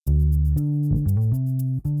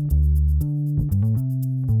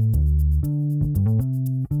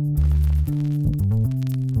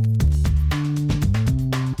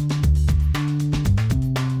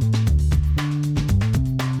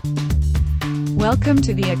Welcome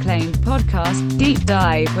to the acclaimed podcast, Deep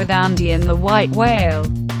Dive with Andy and the White Whale.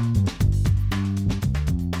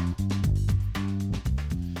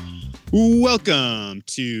 Welcome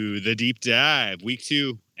to the Deep Dive, Week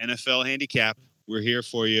 2 NFL Handicap. We're here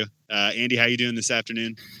for you. Andy, how you doing this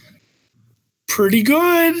afternoon? Pretty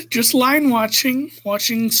good. Just line watching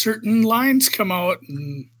certain lines come out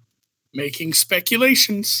and making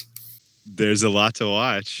speculations. There's a lot to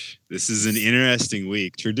watch. This is an interesting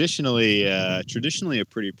week. Traditionally a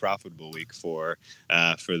pretty profitable week for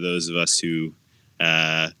those of us who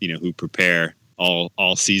who prepare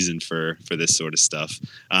all season for this sort of stuff.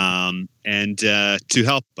 And to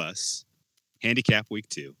help us handicap Week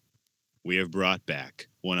 2, we have brought back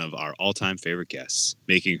one of our all-time favorite guests,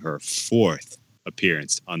 making her fourth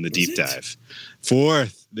appearance on the Deep Dive.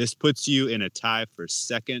 Fourth. This puts you in a tie for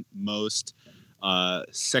second most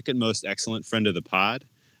excellent friend of the pod.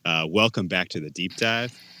 Welcome back to the Deep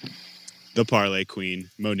Dive, the Parlay Queen,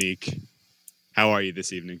 Monique. How are you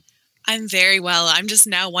this evening? I'm very well. I'm just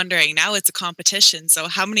now wondering, now it's a competition, so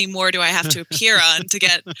how many more do I have to appear on to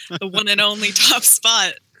get the one and only top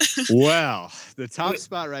spot? Well, the top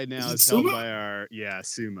spot right now is held by our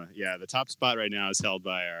Suma. Yeah, the top spot right now is held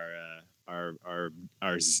by our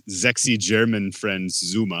sexy German friend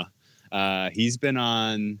Zuma. He's been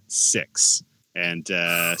on 6. And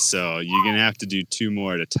so you're gonna have to do 2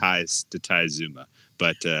 more to tie Zuma.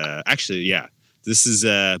 But actually, yeah, this is.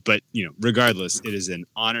 But regardless, it is an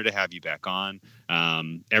honor to have you back on.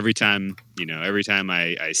 Every time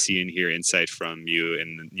I see and hear insight from you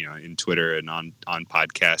in Twitter and on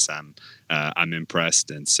podcasts, I'm impressed,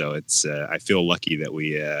 and so it's. I feel lucky that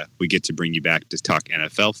we get to bring you back to talk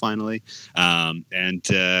NFL finally.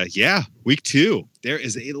 Week 2, there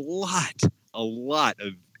is a lot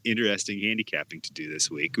of interesting handicapping to do this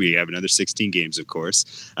week. We have another 16 games, of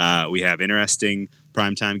course. We have interesting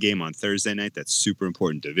primetime game on Thursday night. That's super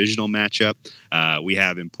important divisional matchup. We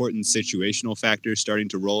have important situational factors starting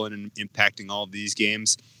to roll in and impacting all of these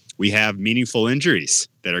games. We have meaningful injuries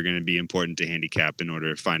that are going to be important to handicap in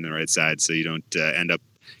order to find the right side, so you don't end up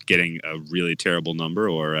getting a really terrible number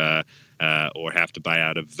or have to buy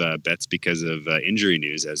out of bets because of injury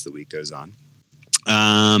news as the week goes on.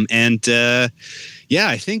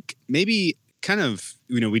 I think maybe kind of,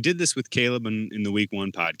 we did this with Caleb in the Week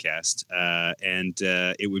 1 podcast, and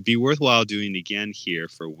it would be worthwhile doing it again here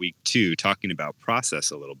for Week 2, talking about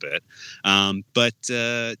process a little bit.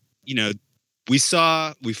 We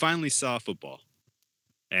finally saw football,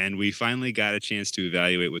 and we finally got a chance to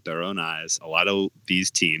evaluate with our own eyes a lot of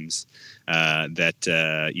these teams that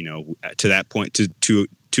to that point,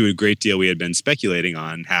 to a great deal, we had been speculating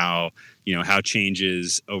on how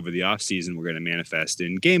changes over the offseason were going to manifest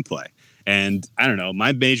in gameplay. And I don't know,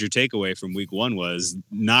 my major takeaway from Week 1 was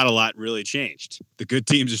not a lot really changed. The good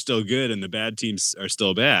teams are still good and the bad teams are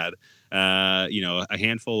still bad. A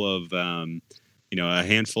handful of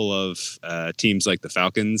teams like the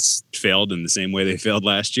Falcons failed in the same way they failed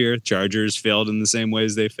last year. Chargers failed in the same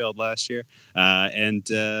ways they failed last year.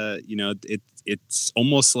 It's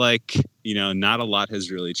almost like, not a lot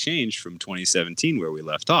has really changed from 2017 where we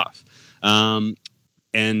left off.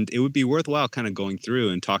 And it would be worthwhile kind of going through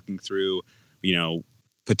and talking through,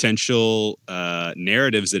 potential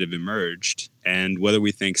narratives that have emerged and whether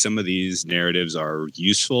we think some of these narratives are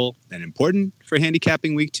useful and important for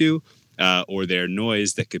handicapping Week 2, or they're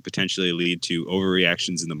noise that could potentially lead to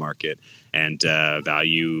overreactions in the market and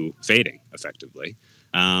value fading effectively.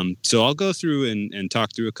 So I'll go through and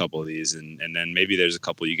talk through a couple of these, and then maybe there's a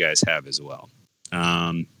couple you guys have as well.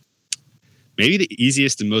 Maybe the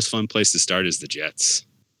easiest and most fun place to start is the Jets.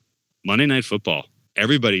 Monday Night Football.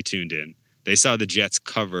 Everybody tuned in. They saw the Jets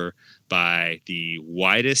cover by the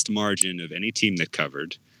widest margin of any team that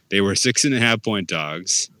covered. They were 6.5-point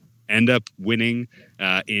dogs, end up winning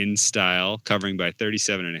in style, covering by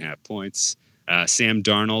 37.5 points. Sam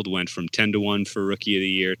Darnold went from 10-1 for Rookie of the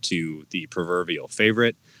Year to the proverbial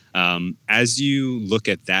favorite. As you look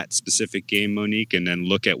at that specific game, Monique, and then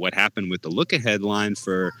look at what happened with the look-ahead line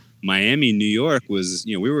for Miami, New York was,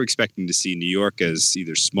 we were expecting to see New York as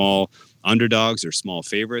either small underdogs or small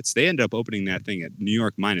favorites. They ended up opening that thing at New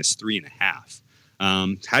York minus 3.5.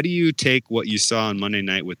 How do you take what you saw on Monday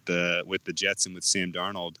night with the Jets and with Sam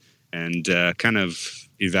Darnold and kind of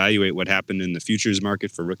evaluate what happened in the futures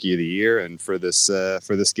market for Rookie of the Year and for this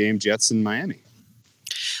game, Jets in Miami?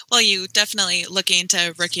 Well, you definitely looking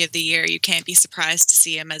into Rookie of the Year, you can't be surprised to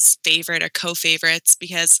see him as favorite or co-favorites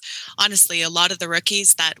because honestly, a lot of the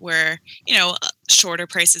rookies that were, shorter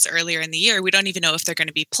prices earlier in the year, we don't even know if they're going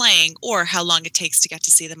to be playing or how long it takes to get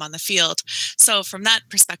to see them on the field. So from that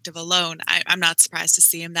perspective alone, I'm not surprised to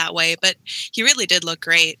see him that way, but he really did look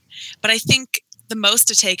great. But I think the most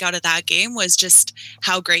to take out of that game was just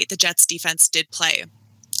how great the Jets defense did play.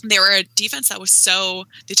 They were a defense that was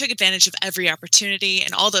they took advantage of every opportunity,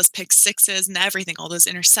 and all those pick sixes and everything, all those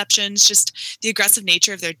interceptions, just the aggressive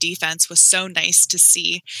nature of their defense was so nice to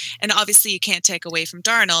see. And obviously you can't take away from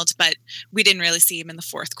Darnold, but we didn't really see him in the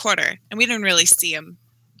fourth quarter, and we didn't really see him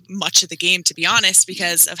much of the game, to be honest,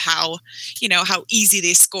 because of how easy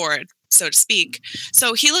they scored, so to speak.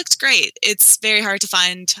 So he looked great. It's very hard to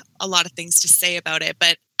find a lot of things to say about it,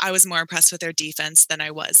 but I was more impressed with their defense than I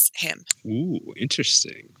was him. Ooh,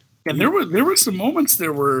 interesting. And there were some moments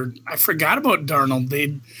there where I forgot about Darnold.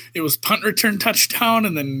 It was punt return touchdown,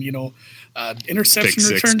 and then interception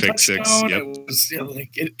return touchdown. Yep. It was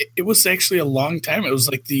it was actually a long time. It was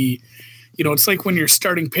like it's like when your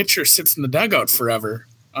starting pitcher sits in the dugout forever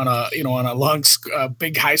on a long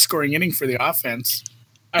big high scoring inning for the offense.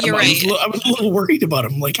 I was a little worried about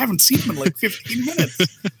him. Like, I haven't seen him in like 15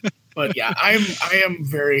 minutes. But yeah, I am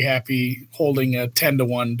very happy holding a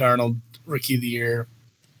 10-1 Darnold Rookie of the Year.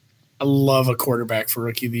 I love a quarterback for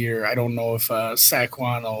Rookie of the Year. I don't know if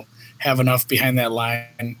Saquon will have enough behind that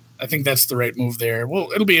line. I think that's the right move there.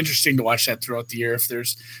 Well, it'll be interesting to watch that throughout the year if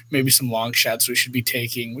there's maybe some long shots we should be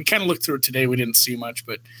taking. We kind of looked through it today. We didn't see much,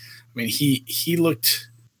 but I mean, he looked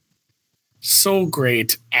so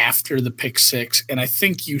great after the pick six, and I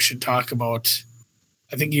think you need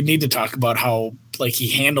to talk about how he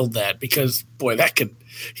handled that, because boy,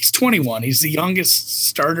 he's 21. He's the youngest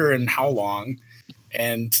starter in how long,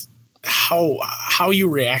 and how you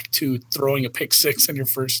react to throwing a pick six in your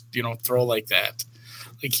first, throw like that.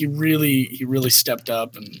 Like, he really stepped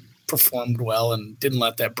up and performed well and didn't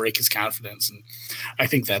let that break his confidence. And I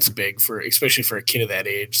think that's big especially for a kid of that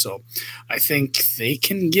age. So I think they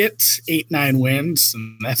can get 8-9 wins,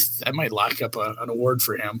 and that might lock up an award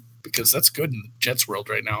for him, because that's good in Jets world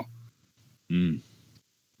right now.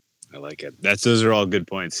 I like it. Those are all good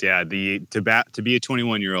points. Yeah, to be a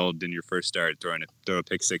 21-year-old in your first start, throw a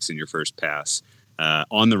pick six in your first pass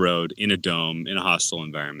on the road in a dome in a hostile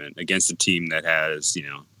environment against a team that has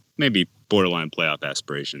maybe borderline playoff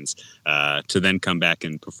aspirations, to then come back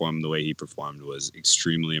and perform the way he performed was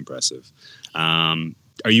extremely impressive. Are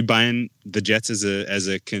you buying the Jets as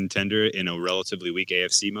a contender in a relatively weak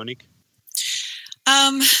AFC, Monique?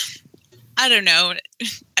 I don't know.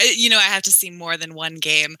 I have to see more than one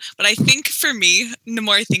game. But I think for me, the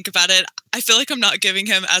more I think about it, I feel like I'm not giving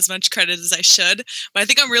him as much credit as I should. But I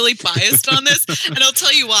think I'm really biased on this, and I'll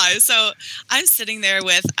tell you why. So I'm sitting there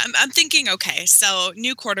I'm thinking, okay, so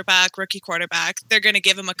new quarterback, rookie quarterback, they're going to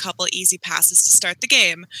give him a couple easy passes to start the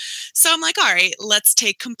game. So I'm like, all right, let's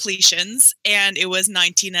take completions. And it was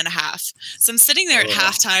 19 and a half. So I'm sitting there at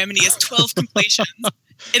halftime, and he has 12 completions.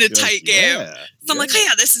 In a tight game. So I'm like, oh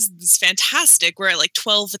yeah, this is fantastic. We're at like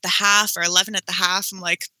 12 at the half or 11 at the half. I'm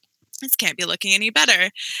like, this can't be looking any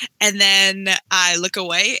better. And then I look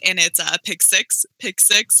away, and it's a pick six,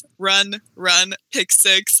 run, pick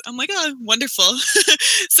six. I'm like, oh, wonderful.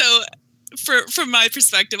 So from my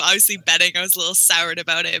perspective, obviously betting, I was a little soured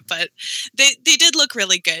about it, but they did look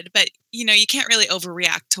really good. But you can't really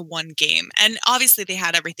overreact to one game, and obviously they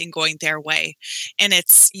had everything going their way. And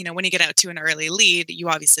it's when you get out to an early lead, you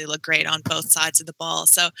obviously look great on both sides of the ball.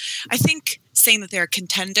 So I think saying that they're a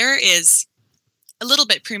contender is a little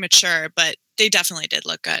bit premature, but they definitely did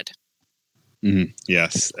look good. Mm-hmm.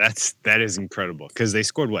 Yes, that is incredible, because they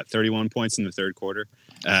scored 31 points in the third quarter.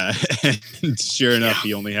 And sure enough,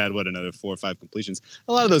 he only had another 4 or 5 completions.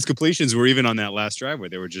 A lot of those completions were even on that last drive where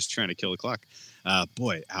they were just trying to kill the clock.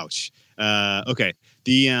 Boy, ouch. Okay.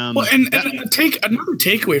 Another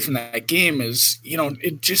takeaway from that game is,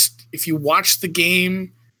 if you watch the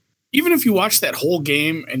game, even if you watched that whole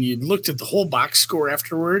game and you looked at the whole box score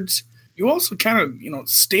afterwards, you also kind of,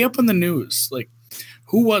 stay up on the news. Like,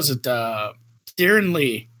 who was it? Darren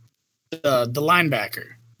Lee, the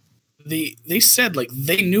linebacker. They said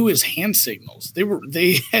they knew his hand signals.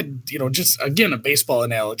 They had just, again, a baseball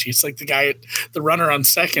analogy. It's like the runner on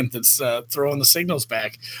second that's throwing the signals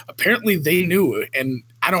back. Apparently they knew, and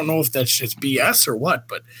I don't know if that's just BS or what,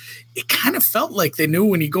 but it kind of felt like they knew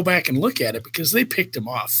when you go back and look at it, because they picked him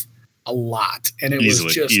off a lot, and it was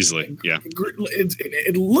just easily. Yeah,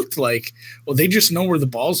 it looked like, well, they just know where the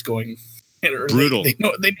ball's going. Brutal. They know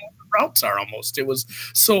what the routes are almost. It was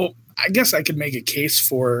so. I guess I could make a case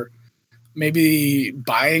for maybe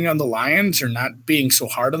buying on the Lions or not being so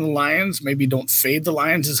hard on the Lions. Maybe don't fade the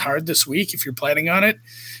Lions as hard this week if you're planning on it,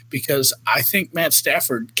 because I think Matt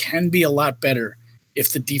Stafford can be a lot better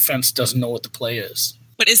if the defense doesn't know what the play is.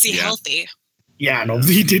 But is he healthy? Yeah, no,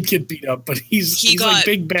 he did get beat up, but he's like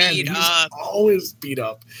Big Ben. He's up. Always beat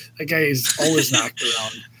up. That guy is always knocked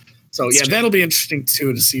around. So So yeah, that'll be interesting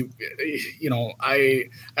too to see. You know, I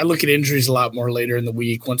look at injuries a lot more later in the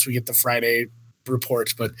week once we get the Friday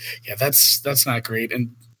reports. But yeah, that's not great.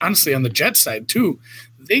 And honestly, on the Jets side too,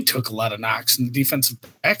 they took a lot of knocks in the defensive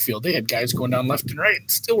backfield. They had guys going down left and right, and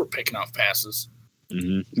still were picking off passes.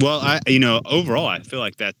 Mm-hmm. Well, overall, I feel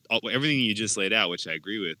like that everything you just laid out, which I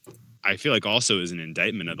agree with, I feel like also is an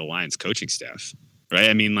indictment of the Lions coaching staff, right?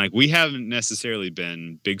 I mean, like we haven't necessarily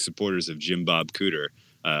been big supporters of Jim Bob Cooter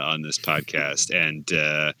on this podcast, and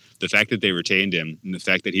the fact that they retained him, and the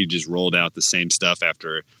fact that he just rolled out the same stuff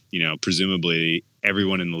after, presumably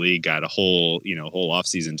everyone in the league got a whole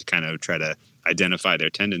offseason to kind of try to identify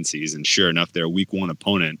their tendencies, and sure enough, their week one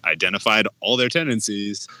opponent identified all their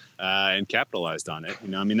tendencies and capitalized on it.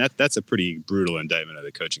 That's a pretty brutal indictment of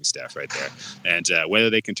the coaching staff right there. And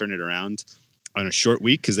whether they can turn it around on a short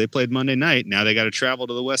week because they played Monday night, now they got to travel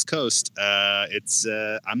to the West Coast.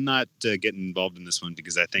 I'm not getting involved in this one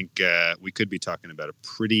because I think we could be talking about a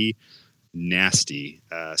pretty nasty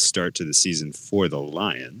start to the season for the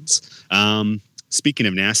Lions. Speaking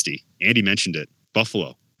of nasty, Andy mentioned it.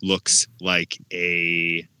 Buffalo looks like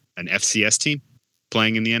an FCS team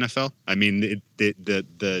playing in the NFL. I mean,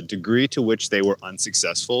 the degree to which they were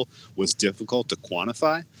unsuccessful was difficult to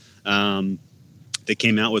quantify. They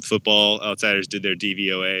came out with Football Outsiders, did their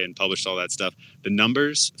DVOA and published all that stuff. The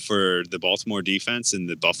numbers for the Baltimore defense and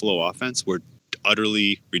the Buffalo offense were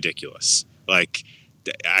utterly ridiculous. Like,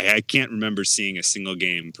 I can't remember seeing a single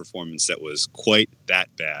game performance that was quite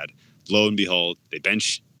that bad. Lo and behold, they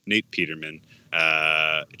bench Nate Peterman.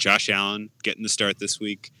 Josh Allen getting the start this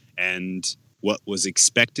week, and what was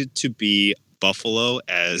expected to be Buffalo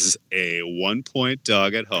as a 1-point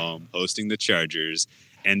dog at home hosting the Chargers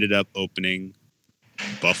ended up opening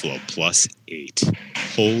Buffalo +8.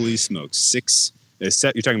 Holy smokes. You're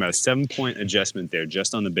talking about a 7-point adjustment there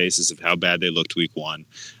just on the basis of how bad they looked week one.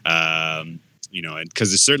 And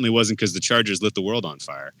because it certainly wasn't because the Chargers lit the world on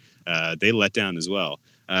fire. They let down as well.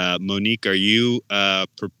 Monique, are you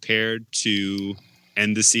prepared to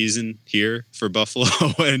end the season here for Buffalo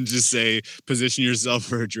and just say position yourself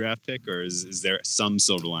for a draft pick, or is there some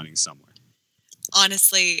silver lining somewhere?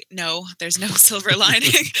 Honestly, no, there's no silver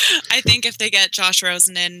lining. I think if they get Josh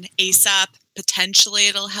Rosen in ASAP, potentially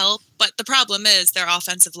it'll help. But the problem is their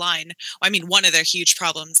offensive line. I mean, one of their huge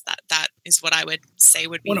problems that is what I would say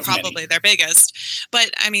would be probably their biggest.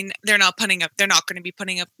 But I mean, they're not going to be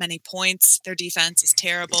putting up many points. Their defense is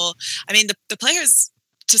terrible. I mean, the players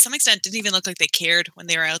to some extent didn't even look like they cared when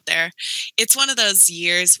they were out there. It's one of those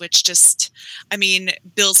years which just, I mean,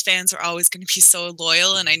 Bills fans are always going to be so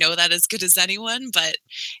loyal, and I know that as good as anyone, but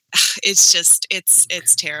it's just,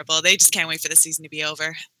 it's terrible. They just can't wait for the season to be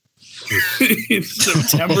over. It's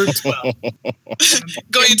September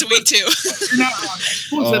 12th. Going into week 2. You're not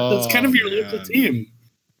wrong. That's kind of your local team.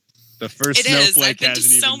 The first it is. I've been to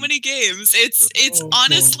so many games. It's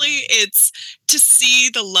honestly, it's to see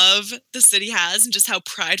the love the city has and just how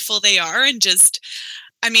prideful they are, and just,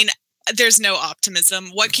 I mean, there's no optimism.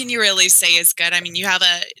 What can you really say is good? I mean, you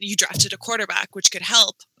drafted a quarterback, which could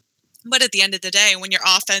help, but at the end of the day, when your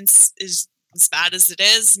offense is as bad as it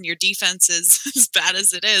is and your defense is as bad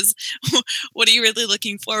as it is, what are you really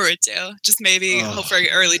looking forward to? Just maybe hope for an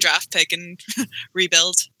early draft pick and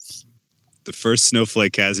rebuild. The first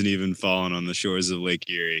snowflake hasn't even fallen on the shores of Lake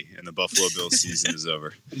Erie, and the Buffalo Bills season is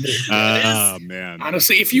over. Man.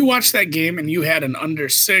 Honestly, if you watch that game and you had an under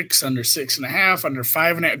 6, under 6.5, under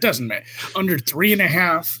 5.5, it doesn't matter, under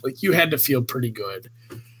 3.5, like you had to feel pretty good,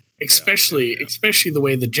 especially the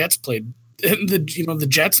way the Jets played. And the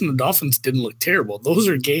Jets and the Dolphins didn't look terrible. Those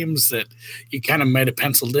are games that you kind of might have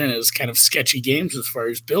penciled in as kind of sketchy games as far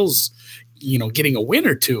as Bills, getting a win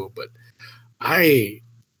or two. But I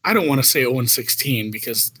don't want to say 0-16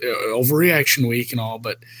 because overreaction week and all,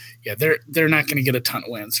 but yeah, they're not going to get a ton of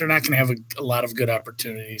wins. They're not going to have a lot of good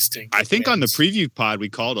opportunities to. I think wins. On the preview pod we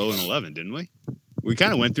called 0-11, didn't we? We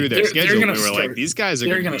kind of went through their schedule. And we were like, these guys are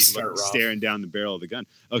going to be staring down the barrel of the gun.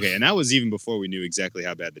 Okay, and that was even before we knew exactly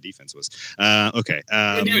how bad the defense was. Okay.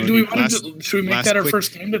 Should we make that our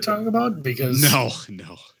first game to talk about? Because no.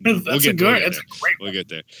 That's a great one. We'll get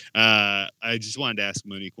there. I just wanted to ask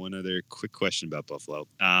Monique one other quick question about Buffalo.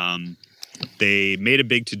 They made a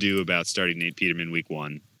big to-do about starting Nate Peterman week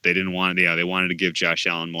 1. They didn't want to. They wanted to give Josh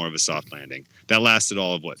Allen more of a soft landing. That lasted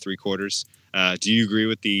all of 3 quarters. Do you agree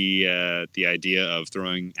with the idea of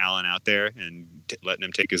throwing Allen out there and letting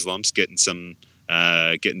him take his lumps, getting some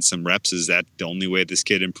reps? Is that the only way this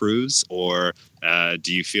kid improves, or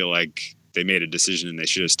do you feel like they made a decision and they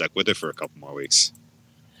should have stuck with it for a couple more weeks?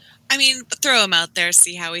 I mean, throw him out there,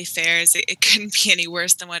 see how he fares. It couldn't be any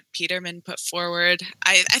worse than what Peterman put forward.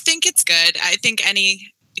 I think it's good. I think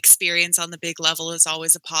any experience on the big level is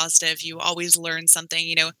always a positive. You always learn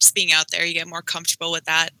something, just being out there, you get more comfortable with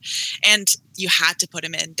that. And you had to put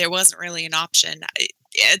him in. There wasn't really an option.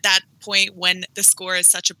 At that point, when the score is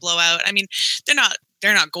such a blowout, I mean,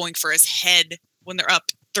 they're not going for his head when they're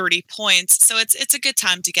up 30 points. So it's a good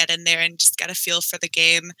time to get in there and just get a feel for the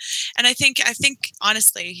game. And I think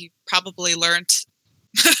honestly, he probably learned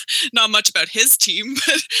not much about his team,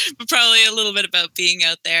 but probably a little bit about being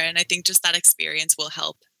out there. And I think just that experience will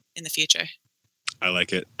help in the future. I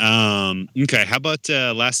like it. Okay. How about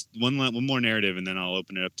last one more narrative, and then I'll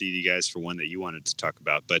open it up to you guys for one that you wanted to talk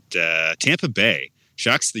about. But Tampa Bay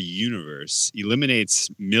shocks the universe, eliminates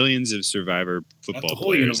millions of Survivor football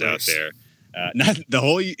players out there. Not the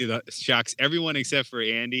whole, shocks everyone except for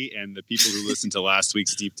Andy and the people who listened to last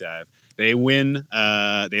week's deep dive. They win.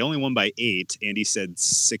 They only won by 8. Andy said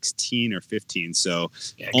 16 or 15. So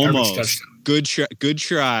almost good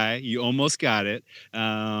try. You almost got it.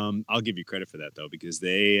 I'll give you credit for that though, because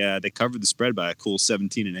they covered the spread by a cool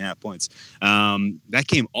 17.5 points. That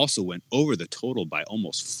game also went over the total by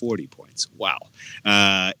almost 40 points. Wow.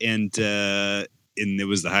 And it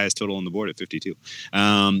was the highest total on the board at 52.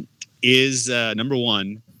 Is number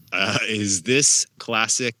one. Is this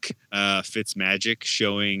classic Fitzmagic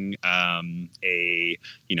showing a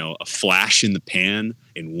flash in the pan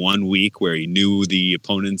in 1 week where he knew the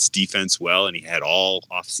opponent's defense well and he had all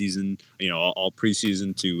off season, all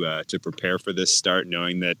preseason to prepare for this start,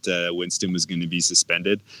 knowing that Winston was going to be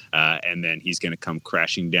suspended, and then he's going to come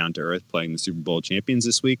crashing down to earth playing the Super Bowl champions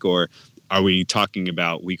this week? Or are we talking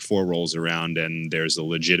about week 4 rolls around and there's a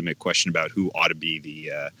legitimate question about who ought to be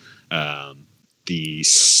the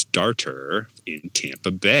starter in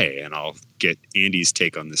Tampa Bay? And I'll get Andy's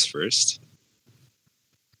take on this first.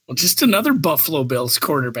 Well, just another Buffalo Bills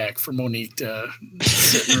quarterback for Monique to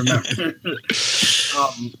remember.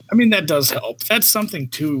 I mean, that does help. That's something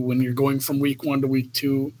too when you're going from week 1 to week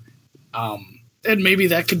 2. And maybe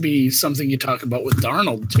that could be something you talk about with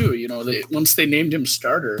Darnold too. Once they named him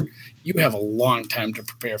starter, you have a long time to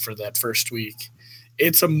prepare for that first week.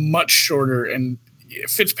 It's a much shorter, and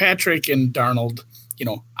Fitzpatrick and Darnold,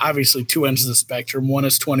 obviously 2 ends of the spectrum. One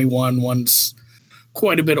is 21, one's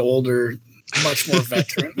quite a bit older, much more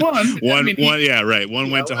veteran. One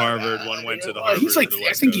went to Harvard, one went to the Harvard. He's like,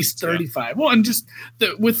 I think he's 35. Yeah. Well, and just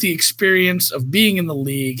with the experience of being in the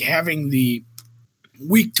league, having the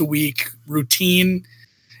week-to-week routine,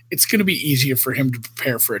 it's going to be easier for him to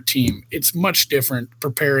prepare for a team. It's much different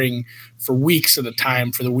preparing for weeks at a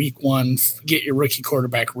time for the week 1, get your rookie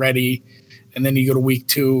quarterback ready, and then you go to week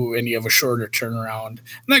 2 and you have a shorter turnaround.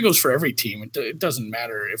 And that goes for every team. It doesn't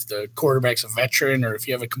matter if the quarterback's a veteran or if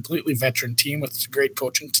you have a completely veteran team with a great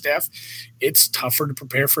coaching staff. It's tougher to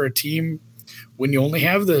prepare for a team when you only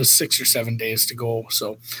have the 6 or 7 days to go.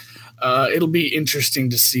 So it'll be interesting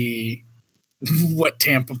to see what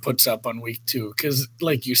Tampa puts up on week 2. Because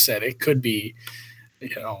like you said, it could be,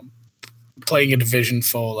 playing a division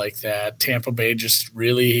foe like that. Tampa Bay just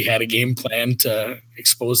really had a game plan to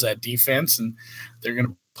expose that defense, and they're going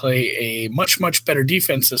to play a much, much better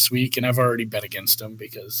defense this week. And I've already bet against them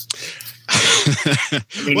because.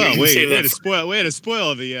 Well, way to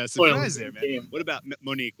spoil the surprise there, man. Game. What about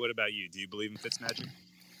Monique? What about you? Do you believe in Fitzmagic?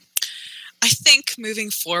 I think moving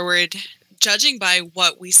forward, judging by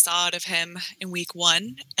what we saw out of him in week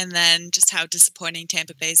 1, and then just how disappointing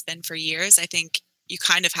Tampa Bay's been for years, I think you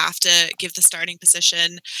kind of have to give the starting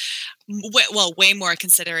position, way more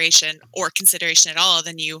consideration at all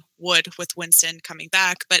than you would with Winston coming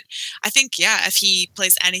back. But I think, if he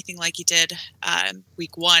plays anything like he did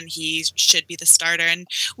week 1, he should be the starter. And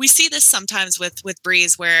we see this sometimes with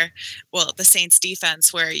Breeze where, the Saints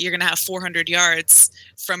defense, where you're going to have 400 yards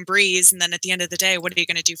from Breeze. And then at the end of the day, what are you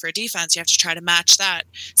going to do for a defense? You have to try to match that.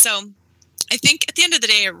 So I think at the end of the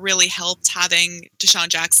day, it really helped having Deshaun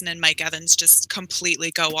Jackson and Mike Evans just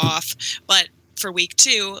completely go off. But for week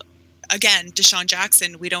 2, again, Deshaun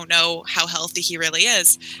Jackson, we don't know how healthy he really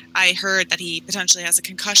is. I heard that he potentially has a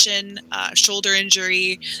concussion, shoulder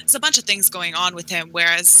injury. There's a bunch of things going on with him.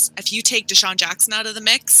 Whereas if you take Deshaun Jackson out of the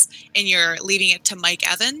mix and you're leaving it to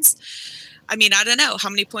Mike Evans, I mean, I don't know how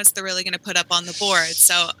many points they're really going to put up on the board.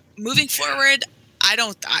 So moving forward, I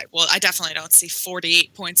definitely don't see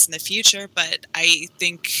 48 points in the future, but I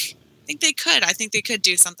think they could. I think they could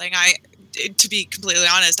do something. To be completely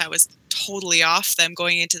honest, I was totally off them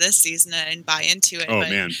going into this season and buy into it. Oh,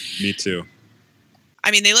 man, me too.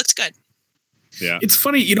 I mean, they looked good. Yeah. It's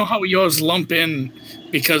funny, how we always lump in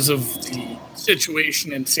because of the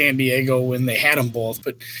situation in San Diego when they had them both,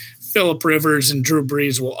 but Phillip Rivers and Drew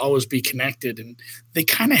Brees will always be connected. And they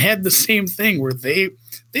kind of had the same thing where they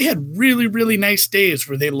had really, really nice days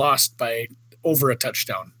where they lost by over a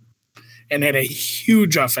touchdown and had a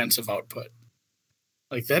huge offensive output.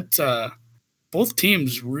 Like that, both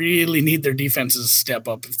teams really need their defenses to step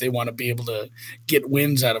up if they want to be able to get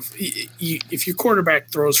wins out of. If your quarterback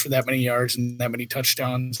throws for that many yards and that many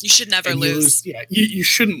touchdowns, you should never lose. You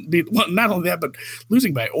shouldn't be. Well, not only that, but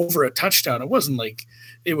losing by over a touchdown. It wasn't like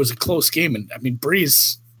it was a close game. And I mean,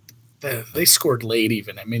 Breeze, they scored late.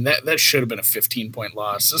 Even that should have been a 15-point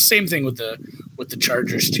loss. The same thing with the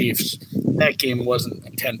Chargers Chiefs. That game wasn't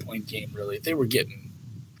a 10-point game really. They were getting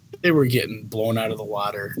blown out of the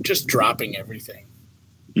water, just dropping everything.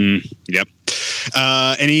 Yep.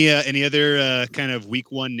 Any other kind of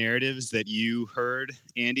week one narratives that you heard,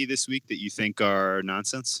 Andy, this week that you think are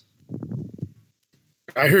nonsense?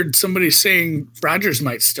 I heard somebody saying Rodgers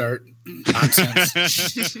might start.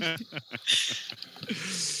 Nonsense.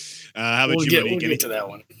 How about we'll you, get, Monique? we'll get to that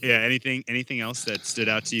one. Yeah. Anything else that stood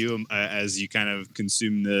out to you as you kind of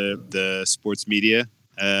consume the sports media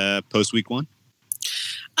post week one?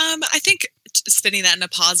 I think spinning that in a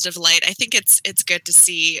positive light, I think it's good to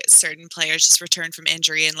see certain players just return from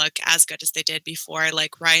injury and look as good as they did before.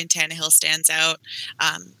 Like Ryan Tannehill stands out.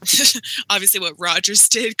 Obviously, what Rodgers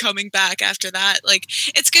did coming back after that, like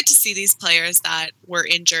it's good to see these players that were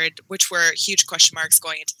injured, which were huge question marks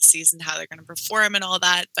going into the season, how they're going to perform and all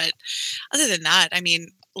that. But other than that, I mean,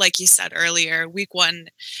 like you said earlier, week one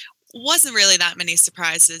wasn't really that many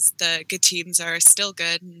surprises. The good teams are still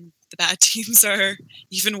good, and the bad teams are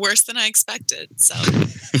even worse than I expected. So,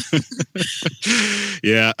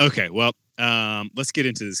 yeah. Okay. Well, let's get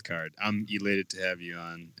into this card. I'm elated to have you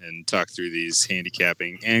on and talk through these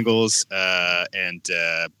handicapping angles. And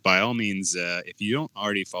by all means, if you don't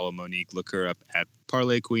already follow Monique, look her up at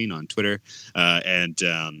Parlay Queen on Twitter.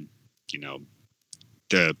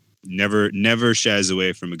 Never shies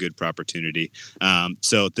away from a good opportunity.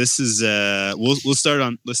 So this is let's start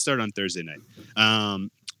on Thursday night.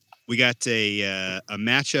 We got a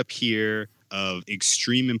matchup here of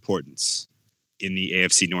extreme importance in the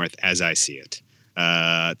AFC North, as I see it.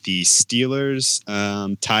 The Steelers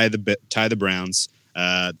tie the Browns.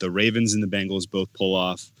 The Ravens and the Bengals both pull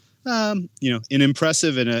off, an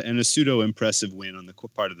impressive and a pseudo impressive win on the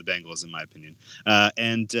part of the Bengals, in my opinion.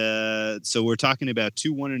 So we're talking about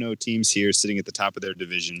two 1-0 teams here, sitting at the top of their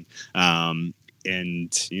division,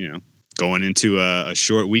 going into a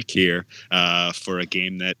short week here for a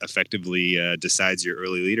game that effectively decides your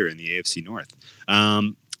early leader in the AFC North.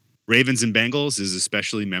 Ravens and Bengals is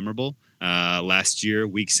especially memorable. Last year,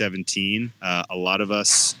 week 17, a lot of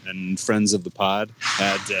us and friends of the pod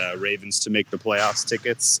had Ravens to make the playoffs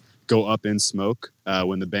tickets go up in smoke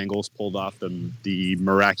when the Bengals pulled off the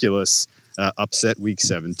miraculous upset week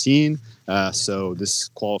 17. So this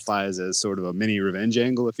qualifies as sort of a mini revenge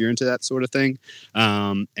angle if you're into that sort of thing.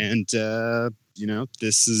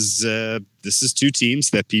 This is two teams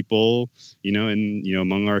that people,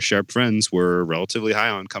 among our sharp friends were relatively high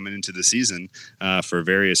on coming into the season for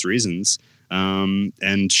various reasons,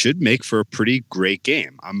 and should make for a pretty great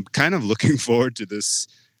game. I'm kind of looking forward to this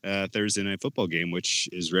Thursday night football game, which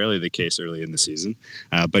is rarely the case early in the season.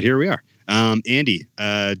 But here we are. Andy,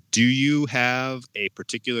 do you have a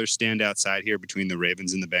particular standout side here between the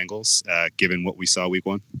Ravens and the Bengals, given what we saw week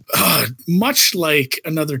one? Much like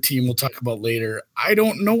another team we'll talk about later, I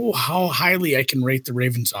don't know how highly I can rate the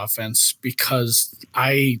Ravens offense because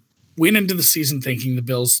I went into the season thinking the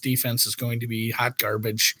Bills defense is going to be hot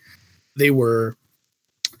garbage.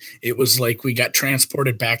 It was like we got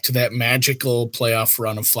transported back to that magical playoff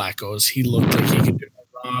run of Flacco's. He looked like he could do no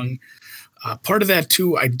wrong. Part of that,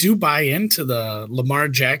 too, I do buy into the Lamar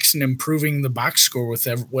Jackson improving the box score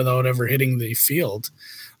without ever hitting the field.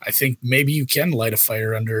 I think maybe you can light a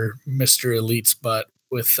fire under Mr. Elite's butt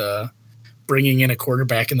with bringing in a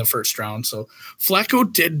quarterback in the first round. So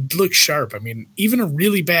Flacco did look sharp. I mean, even a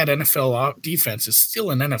really bad NFL defense is still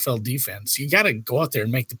an NFL defense. You got to go out there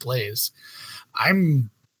and make the plays. I'm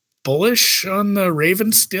bullish on the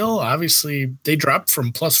Ravens still. Obviously, they dropped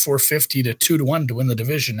from plus 450 to 2-1 to win the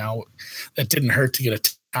division. Now, that didn't hurt to get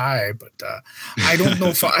a tie, but I don't know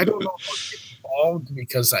if I'll get involved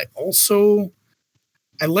because I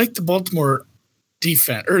like the Baltimore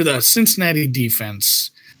defense or the Cincinnati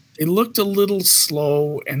defense. They looked a little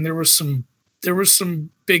slow, and there were some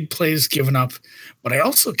big plays given up, but I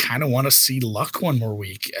also kind of want to see Luck one more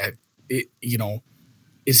week.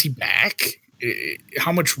 Is he back?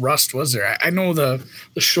 How much rust was there? I know the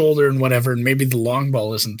shoulder and whatever, and maybe the long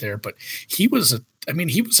ball isn't there, but he was a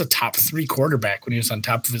top 3 quarterback when he was on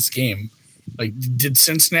top of his game. Like, did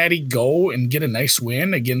Cincinnati go and get a nice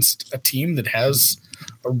win against a team that has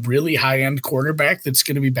a really high-end quarterback that's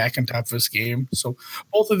going to be back on top of his game? So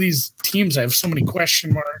both of these teams, I have so many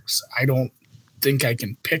question marks. I don't think I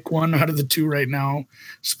can pick one out of the two right now,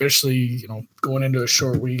 especially, going into a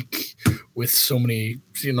short week with so many,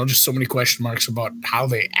 just so many question marks about how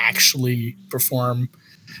they actually perform.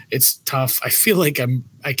 It's tough. I feel like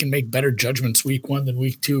I can make better judgments week 1 than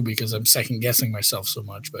week 2 because I'm second guessing myself so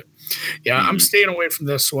much. But yeah, I'm staying away from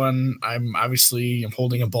this one. I'm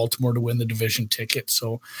holding a Baltimore to win the division ticket,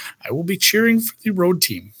 so I will be cheering for the road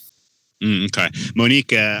team. Okay,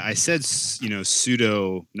 Monique, I said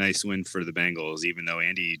pseudo nice win for the Bengals, even though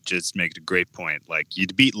Andy just made a great point. Like,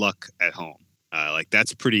 you'd beat Luck at home. Like,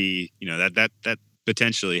 that's pretty. That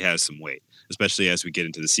potentially has some weight, especially as we get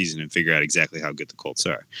into the season and figure out exactly how good the Colts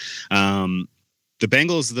are. The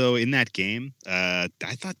Bengals, though, in that game, I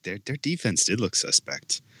thought their defense did look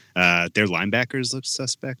suspect. Their linebackers looked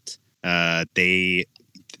suspect. They,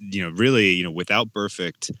 really, without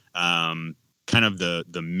Burfict, kind of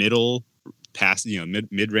the middle pass,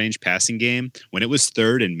 mid-range passing game, when it was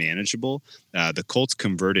third and manageable, the Colts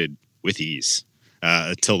converted with ease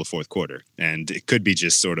until the fourth quarter. And it could be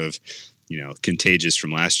just sort of, contagious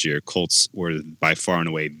from last year. Colts were by far and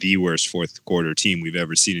away the worst fourth quarter team we've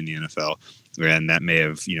ever seen in the NFL. And that may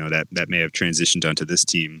have, that may have transitioned onto this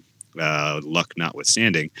team, luck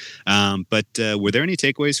notwithstanding. But were there any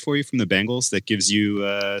takeaways for you from the Bengals that gives you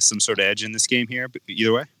some sort of edge in this game here? But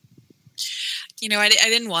either way? I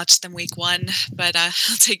didn't watch them week 1, but I'll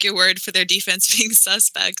take your word for their defense being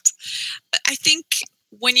suspect. I think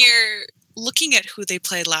when you're looking at who they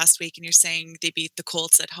played last week and you're saying they beat the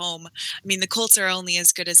Colts at home, I mean, the Colts are only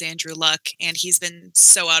as good as Andrew Luck, and he's been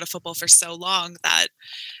so out of football for so long that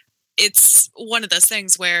it's one of those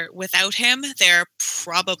things where without him, they're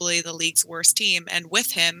probably the league's worst team. And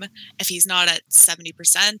with him, if he's not at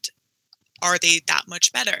 70%, are they that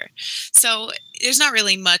much better? So there's not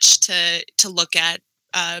really much to look at,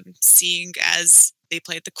 seeing as they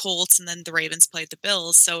played the Colts and then the Ravens played the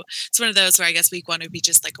Bills. So it's one of those where I guess week 1 would be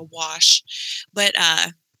just like a wash. But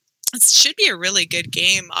it should be a really good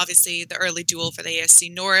game. Obviously, the early duel for the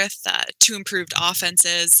AFC North, 2 improved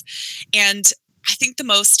offenses. And I think the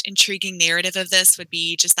most intriguing narrative of this would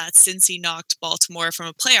be just that Cincy knocked Baltimore from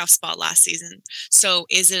a playoff spot last season. So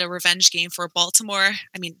is it a revenge game for Baltimore?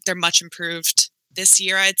 I mean, they're much improved this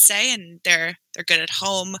year, I'd say, and they're good at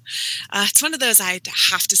home. It's one of those I'd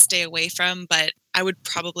have to stay away from, but I would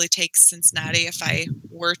probably take Cincinnati if I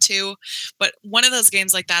were to. But one of those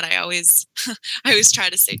games like that, I always try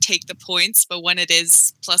to say take the points, but when it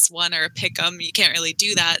is +1 or a pick 'em, you can't really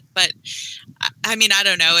do that. But I mean, I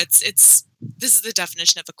don't know. This is the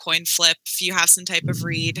definition of a coin flip. If you have some type of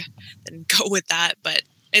read, then go with that. But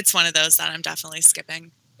it's one of those that I'm definitely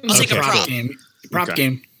skipping. I'll take a prop game. Prop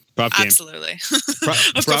game. Prop game. Absolutely.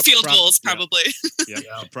 I've got field goals, probably. Yeah.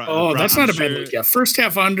 That's not a bad look. Yeah, first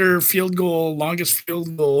half under, field goal, longest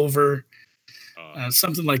field goal over,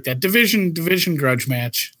 something like that. Division grudge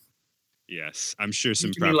match. Yes, I'm sure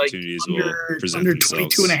some opportunities will present under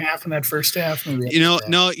themselves. 22.5 in that first half.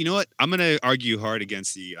 No, you know what? I'm going to argue hard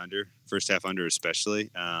against the under, first half under especially.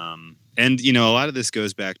 And, a lot of this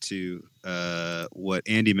goes back to what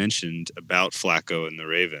Andy mentioned about Flacco and the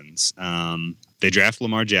Ravens. They draft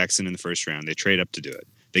Lamar Jackson in the first round. They trade up to do it.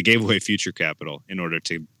 They gave away future capital in order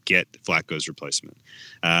to get Flacco's replacement.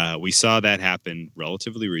 We saw that happen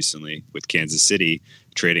relatively recently with Kansas City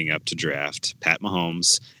trading up to draft Pat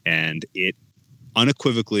Mahomes, and it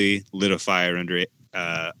unequivocally lit a fire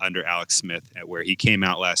under Alex Smith, where he came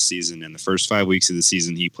out last season. In the first 5 weeks of the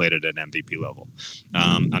season, he played at an MVP level.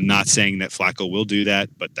 I'm not saying that Flacco will do that,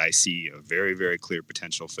 but I see a very, very clear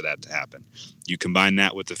potential for that to happen. You combine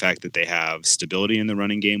that with the fact that they have stability in the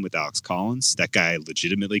running game with Alex Collins. That guy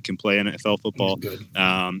legitimately can play NFL football.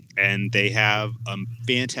 And they have a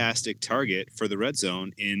fantastic target for the red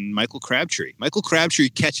zone in Michael Crabtree. Michael Crabtree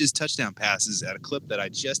catches touchdown passes at a clip that I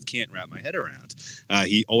just can't wrap my head around.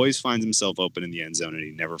 He always finds himself open in the end zone, and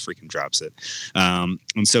he never freaking drops it. And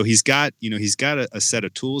so he's got a set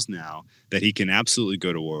of tools now that he can absolutely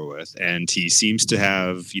go to war with, and he seems to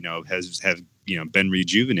have been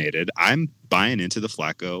rejuvenated. I'm buying into the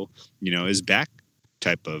Flacco is back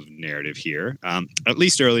type of narrative here, at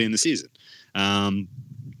least early in the season.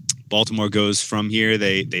 Baltimore goes from here.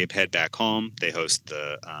 They head back home. They host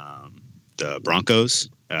the Broncos.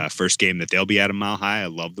 First game that they'll be at a Mile High. I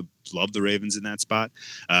love the Ravens in that spot.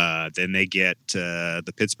 Then they get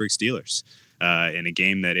the Pittsburgh Steelers in a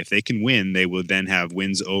game that if they can win, they will then have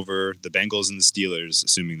wins over the Bengals and the Steelers,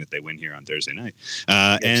 assuming that they win here on Thursday night.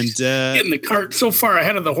 Getting the cart so far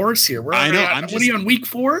ahead of the horse here. What are you on week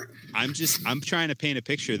 4? I'm trying to paint a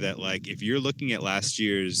picture that, like, if you're looking at last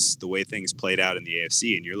year's, the way things played out in the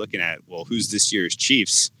AFC, and you're looking at, well, who's this year's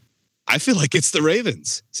Chiefs? I feel like it's the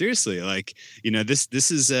Ravens. Seriously, like,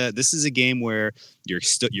 this is a game where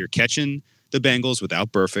you're catching the Bengals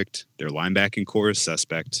without Burfict. Their linebacking core is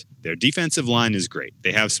suspect. Their defensive line is great.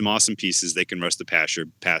 They have some awesome pieces. They can rush the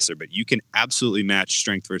passer, but you can absolutely match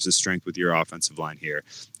strength versus strength with your offensive line here.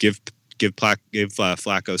 Give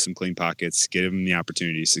Flacco some clean pockets. Give him the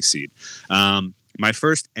opportunity to succeed. My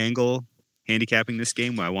first angle handicapping this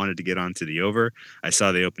game, I wanted to get onto the over. I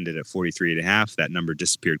saw they opened it at 43.5. That number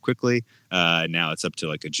disappeared quickly. Now it's up to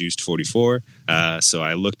like a juiced 44. So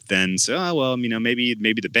I looked then. So maybe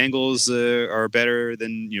the Bengals are better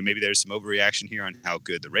than, maybe there's some overreaction here on how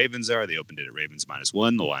good the Ravens are. They opened it at Ravens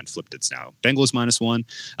 -1. The line flipped. It's now Bengals -1.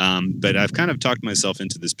 But I've kind of talked myself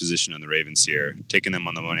into this position on the Ravens here, taking them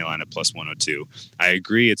on the money line at +102. I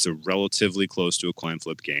agree it's a relatively close to a coin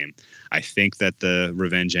flip game. I think that the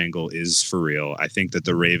revenge angle is for real. I think that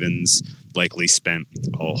the Ravens likely spent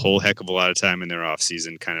a whole heck of a lot of time in their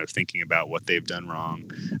offseason kind of thinking about what they've done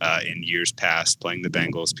wrong in years past playing the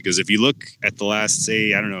Bengals. Because if you look at the last,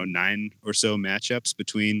 say, 9 or so matchups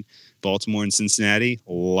between Baltimore and Cincinnati,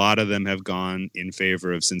 a lot of them have gone in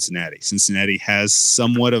favor of Cincinnati. Cincinnati has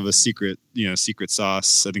somewhat of a secret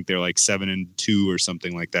sauce. I think they're like 7-2 or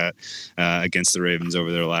something like that against the Ravens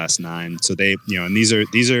over their last 9. So they, and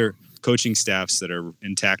these are coaching staffs that are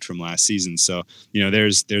intact from last season. So,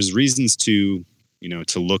 there's reasons to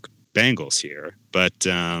look Bengals here, but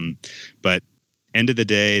end of the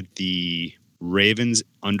day, the Ravens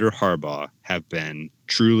under Harbaugh have been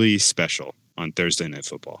truly special on Thursday Night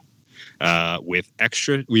Football.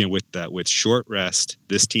 With short rest,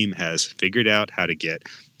 this team has figured out how to get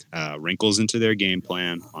wrinkles into their game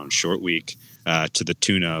plan on short week to the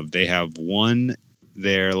tune of they have won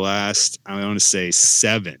their last, I want to say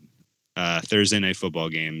 7 Thursday Night Football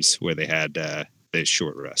games where they had the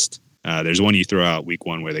short rest. There's one you throw out week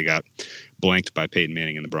 1 where they got blanked by Peyton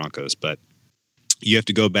Manning and the Broncos, but you have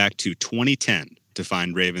to go back to 2010 to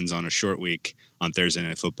find Ravens on a short week on Thursday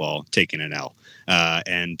Night Football taking an L.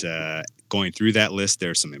 And going through that list,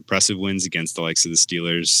 there are some impressive wins against the likes of the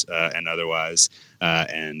Steelers and otherwise.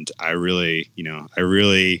 And I really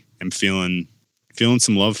am feeling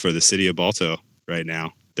some love for the city of Balto right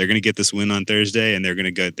now. They're going to get this win on Thursday, and they're going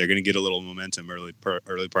to get a little momentum early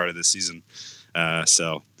part of this season.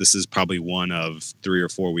 So this is probably one of 3 or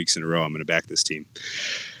 4 weeks in a row I'm going to back this team.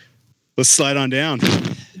 Let's slide on down.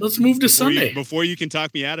 Let's move to Sunday before you can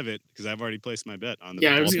talk me out of it, because I've already placed my bet on the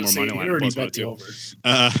Baltimore money line. You already bet the over.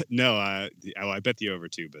 No, I bet the over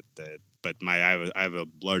too, but I have a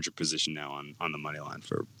larger position now on the money line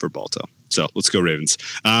for Balto. So let's go Ravens.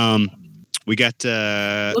 We got.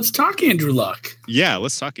 Let's talk Andrew Luck. Yeah,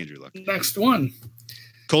 let's talk Andrew Luck. Next one.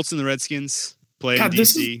 Colts and the Redskins play in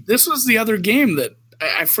DC. This was the other game that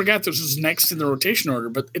I forgot this was next in the rotation order,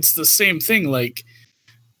 but it's the same thing. Like,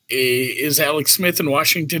 is Alex Smith in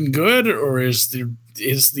Washington good, or is the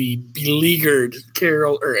beleaguered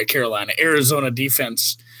Arizona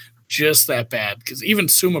defense just that bad? Because even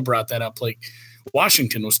Suma brought that up. Like,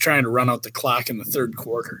 Washington was trying to run out the clock in the third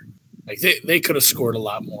quarter. Like they could have scored a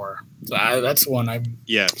lot more. So that's one I'm.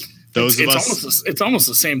 Yeah, it's almost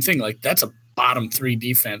the same thing. Like, that's a bottom 3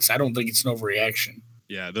 defense. I don't think it's an overreaction.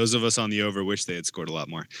 Yeah, those of us on the over wish they had scored a lot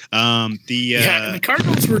more. And the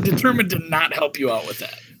Cardinals were determined to not help you out with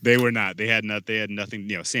that. They were not. They had nothing.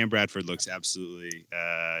 Sam Bradford looks absolutely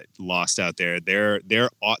lost out there.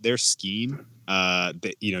 Their scheme.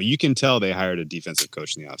 You can tell they hired a defensive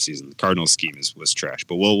coach in the offseason. The Cardinals scheme was trash,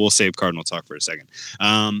 but we'll save Cardinal talk for a second.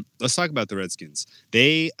 Let's talk about the Redskins.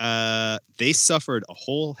 They suffered a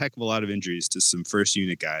whole heck of a lot of injuries to some first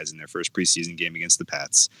unit guys in their first preseason game against the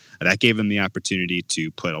Pats. That gave them the opportunity to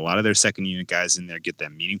put a lot of their second unit guys in there, get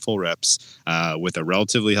them meaningful reps with a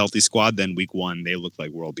relatively healthy squad. Then week 1, they looked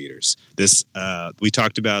like world beaters. We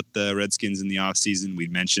talked about the Redskins in the offseason. We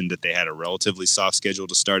mentioned that they had a relatively soft schedule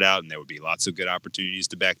to start out, and there would be lots of good opportunities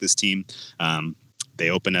to back this team. They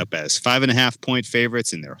open up as 5.5-point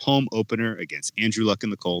favorites in their home opener against Andrew Luck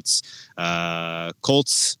and the Colts.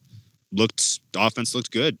 Offense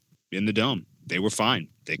looked good in the dome. They were fine.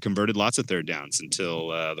 They converted lots of third downs until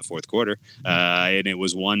the fourth quarter. And it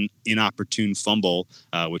was one inopportune fumble,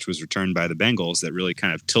 which was returned by the Bengals, that really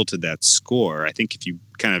kind of tilted that score. I think if you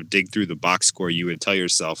kind of dig through the box score, you would tell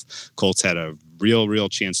yourself Colts had a real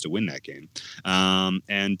chance to win that game.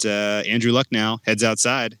 And Andrew Luck now heads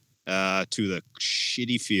outside to the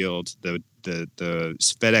shitty field. The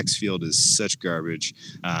FedEx field is such garbage.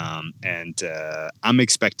 And I'm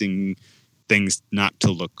expecting things not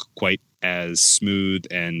to look quite as smooth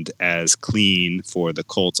and as clean for the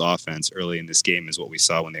Colts offense early in this game as what we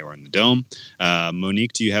saw when they were in the dome.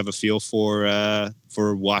 Monique, do you have a feel for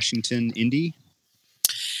Washington, Indy?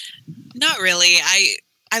 Not really.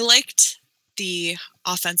 I liked the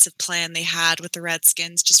offensive plan they had with the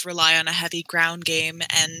Redskins, just rely on a heavy ground game,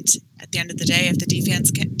 and at the end of the day, if the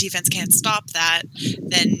defense can't stop that,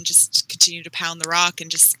 then just continue to pound the rock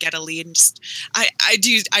and just get a lead. And just I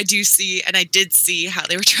do see, and I did see how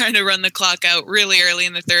they were trying to run the clock out really early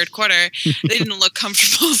in the third quarter. They didn't look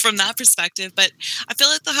comfortable from that perspective, but I feel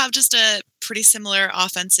like they'll have just a pretty similar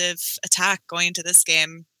offensive attack going into this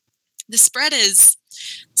game. The spread's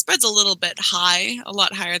a little bit high, a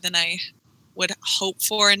lot higher than I would hope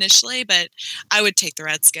for initially, but I would take the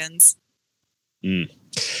Redskins. You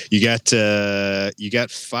got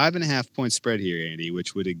 5.5 point spread here, Andy,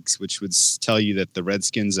 which would tell you that the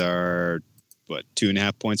Redskins are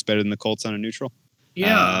 2.5 points better than the Colts on a neutral.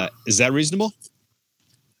 Yeah, is that reasonable?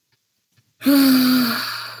 I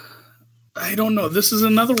don't know. This is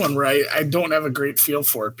another one where I don't have a great feel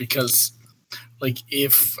for it because. Like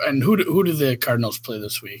who do the Cardinals play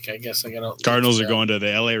this week? I guess I got to. Cardinals are going to the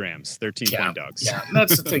LA Rams, 13-point dogs. Yeah,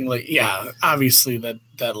 that's the thing. Like, yeah, obviously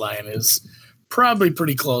that line is probably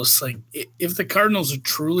pretty close. Like, if the Cardinals are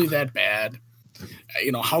truly that bad,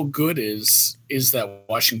 how good is that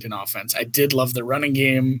Washington offense? I did love the running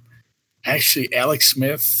game. Actually, Alex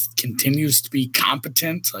Smith continues to be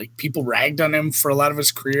competent. Like, people ragged on him for a lot of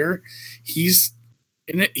his career. He's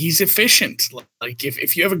efficient. Like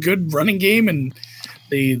if you have a good running game and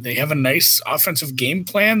they have a nice offensive game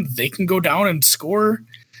plan, they can go down and score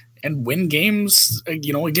and win games,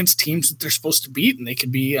 against teams that they're supposed to beat, and they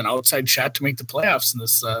could be an outside shot to make the playoffs in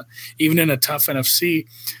this, even in a tough NFC.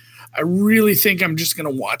 I really think I'm just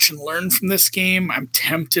going to watch and learn from this game. I'm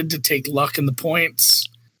tempted to take Luck in the points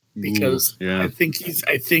because I think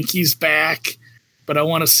he's back, but I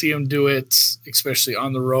want to see him do it, especially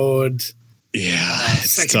on the road. Yeah,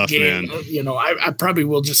 it's tough, game, man. I probably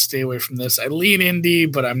will just stay away from this. I lean Indy,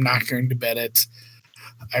 but I'm not going to bet it.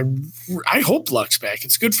 I hope Luck's back.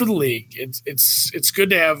 It's good for the league. It's good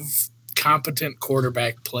to have competent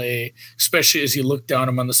quarterback play, especially as you look down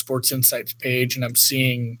I'm on the Sports Insights page and I'm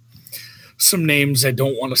seeing some names I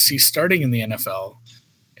don't want to see starting in the NFL,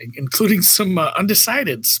 including some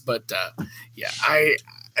undecideds. But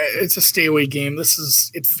it's a stay away game.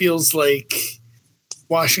 It feels like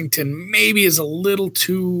Washington maybe is a little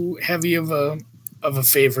too heavy of a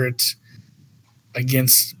favorite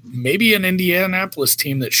against maybe an Indianapolis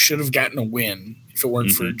team that should have gotten a win if it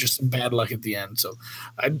weren't for just some bad luck at the end. So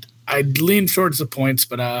I'd lean towards the points,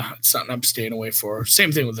 but it's something I'm staying away for.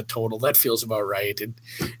 Same thing with the total. That feels about right.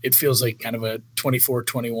 It feels like kind of a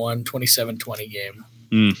 24-21, 27-20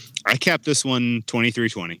 game. I capped this one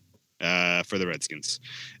 23-20. For the Redskins.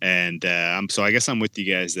 And so I guess I'm with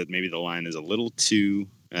you guys that maybe the line is a little too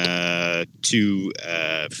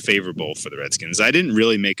favorable for the Redskins. I didn't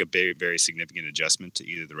really make a very, very significant adjustment to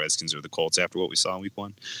either the Redskins or the Colts after what we saw in week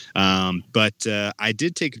one. But I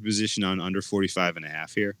did take a position on under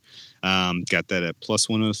 45.5 here. Got that at plus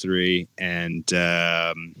 103. And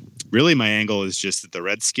really my angle is just that the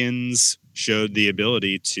Redskins showed the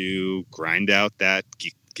ability to grind out that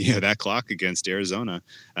clock against Arizona.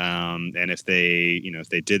 And if they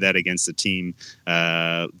did that against a team,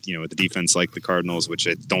 with a defense like the Cardinals, which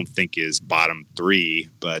I don't think is bottom 3,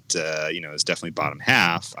 but, is definitely bottom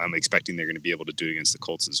half, I'm expecting they're going to be able to do it against the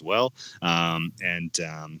Colts as well.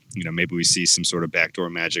 Maybe we see some sort of backdoor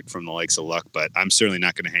magic from the likes of Luck, but I'm certainly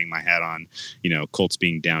not going to hang my hat on, Colts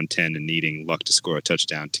being down 10 and needing Luck to score a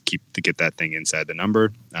touchdown to get that thing inside the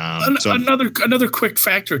number. Another quick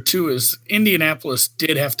factor too is Indianapolis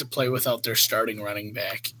did have to play without their starting running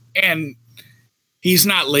back, and he's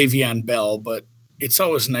not Le'Veon Bell, but it's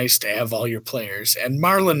always nice to have all your players. And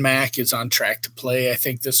Marlon Mack is on track to play, I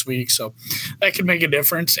think, this week, so that could make a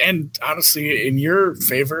difference. And honestly, in your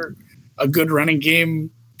favor, a good running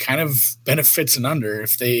game kind of benefits an under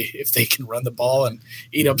if they can run the ball and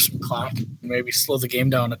eat up some clock and maybe slow the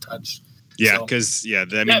game down a touch. Yeah, because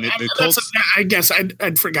the Colts. I guess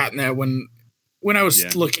I'd forgotten that when I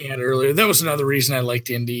was looking at it earlier. That was another reason I liked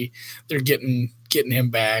Indy. They're getting him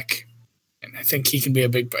back, and I think he can be a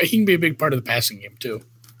big part of the passing game too.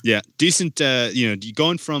 Yeah, decent.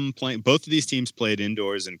 Going from playing, both of these teams played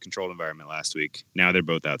indoors in a controlled environment last week. Now they're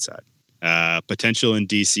both outside. Potential in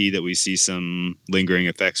DC that we see some lingering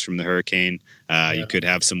effects from the hurricane. You could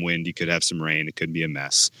have some wind, you could have some rain. It could be a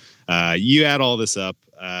mess. You add all this up,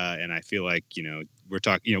 and I feel like we're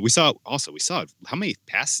talking. We saw how many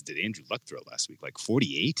passes did Andrew Luck throw last week? Like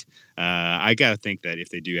 48. I gotta think that if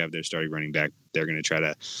they do have their starting running back, they're going to try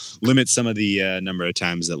to limit some of the number of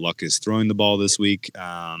times that Luck is throwing the ball this week.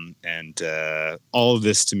 And all of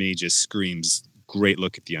this to me just screams great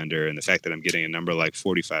look at the under, and the fact that I'm getting a number like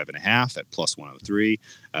 45.5 at plus 103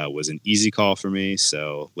 was an easy call for me.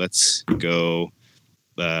 So let's go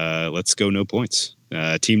no points.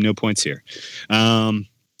 Team no points here.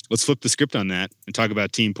 Let's flip the script on that and talk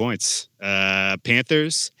about team points.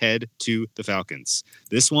 Panthers head to the Falcons.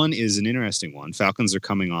 This one is an interesting one. Falcons are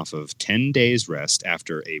coming off of 10 days rest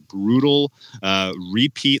after a brutal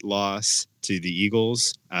repeat loss to the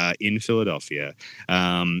Eagles in Philadelphia.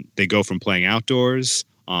 They go from playing outdoors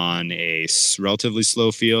on a relatively slow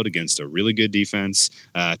field against a really good defense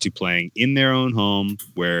to playing in their own home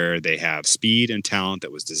where they have speed and talent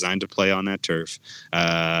that was designed to play on that turf.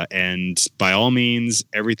 And by all means,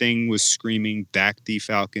 everything was screaming back the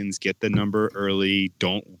Falcons, get the number early,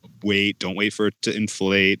 don't wait for it to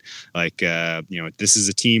inflate. This is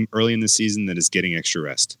a team early in the season that is getting extra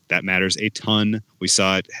rest. That matters a ton. We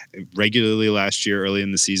saw it regularly last year, early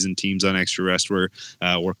in the season. Teams on extra rest were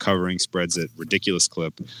covering spreads at ridiculous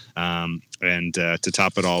clip. And to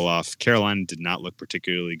top it all off, Carolina did not look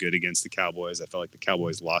particularly good against the Cowboys. I felt like the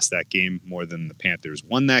Cowboys lost that game more than the Panthers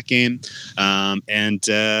won that game.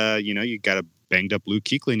 You got a banged up Luke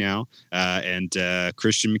Kuechly now, and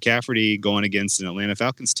Christian McCaffrey going against an Atlanta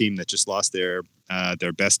Falcons team that just lost their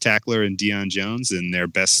best tackler in Deion Jones and their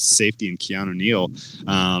best safety in Keanu Neal.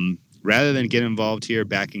 Rather than get involved here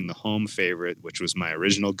backing the home favorite, which was my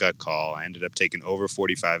original gut call, I ended up taking over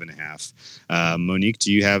 45.5. Monique,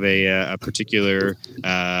 do you have a particular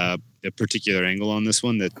angle on this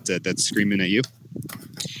one that's screaming at you?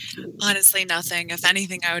 Honestly, nothing. If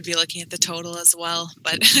anything, I would be looking at the total as well,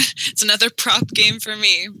 but it's another prop game for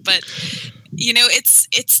me. But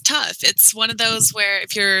it's tough. It's one of those where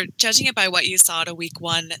if you're judging it by what you saw to week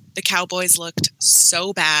one, the Cowboys looked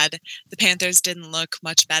so bad. The Panthers didn't look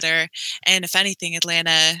much better. And if anything,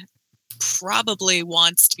 Atlanta probably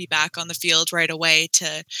wants to be back on the field right away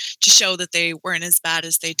to show that they weren't as bad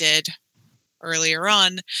as they did earlier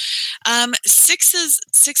on. Six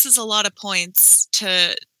is a lot of points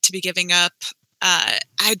to be giving up. I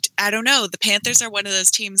don't know. The Panthers are one of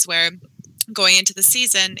those teams where going into the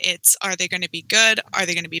season, are they going to be good? Are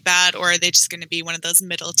they going to be bad? Or are they just going to be one of those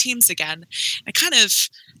middle teams again? I kind of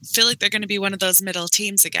feel like they're going to be one of those middle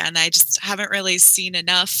teams again. I just haven't really seen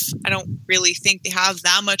enough. I don't really think they have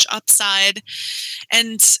that much upside.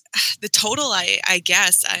 And the total, I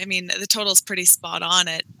guess, the total is pretty spot on.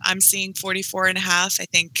 I'm seeing 44.5. I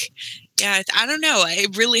think, I don't know. I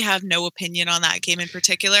really have no opinion on that game in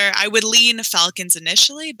particular. I would lean Falcons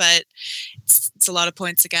initially, but it's a lot of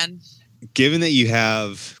points again. Given that you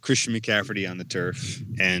have Christian McCaffrey on the turf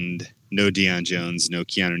and no Deion Jones, no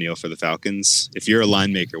Keanu Neal for the Falcons, if you're a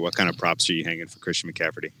line maker, what kind of props are you hanging for Christian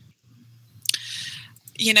McCaffrey?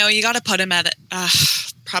 You got to put him at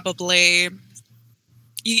probably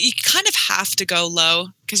 – you kind of have to go low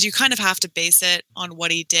because you kind of have to base it on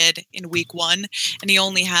what he did in week one. And he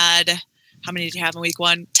only had – how many did he have in week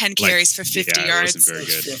one? 10 carries for 50 yards. It wasn't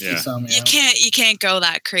very good. You can't go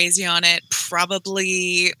that crazy on it.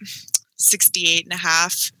 Probably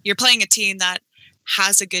 68.5. You're playing a team that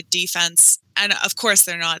has a good defense. And of course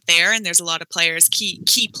they're not there. And there's a lot of players,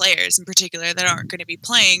 key players in particular, that aren't going to be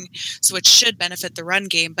playing. So it should benefit the run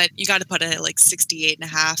game, but you got to put it at like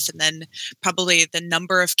 68.5. And then probably the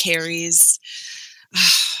number of carries,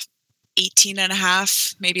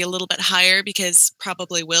 18.5, maybe a little bit higher because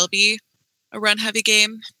probably will be a run heavy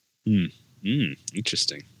game.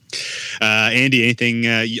 Interesting. Andy, anything?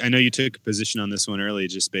 I know you took a position on this one early,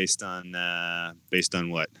 just based on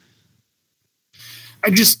what? I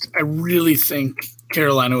really think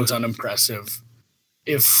Carolina was unimpressive.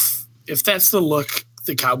 If that's the look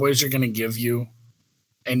the Cowboys are going to give you,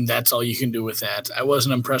 and that's all you can do with that, I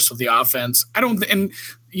wasn't impressed with the offense. And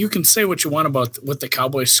you can say what you want about what the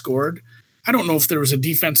Cowboys scored. I don't know if there was a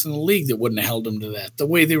defense in the league that wouldn't have held them to that. The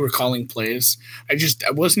way they were calling plays, I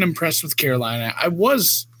wasn't impressed with Carolina. I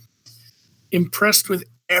was impressed with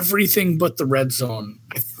everything but the red zone.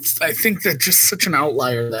 I think that's just such an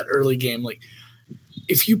outlier, that early game. Like,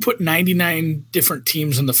 if you put 99 different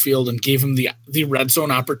teams on the field and gave them the red zone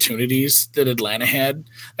opportunities that Atlanta had,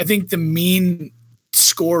 I think the mean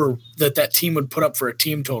score that team would put up for a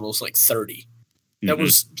team total is like 30. That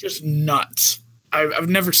was just nuts. I've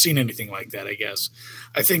never seen anything like that, I guess.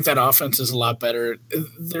 I think that offense is a lot better.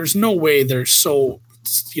 There's no way they're so,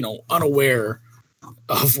 unaware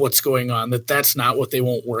of what's going on that's not what they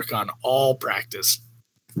won't work on all practice.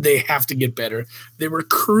 They have to get better. They were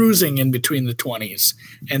cruising in between the 20s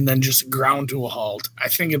and then just ground to a halt. I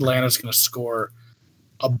think Atlanta's going to score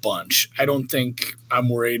a bunch. I don't think I'm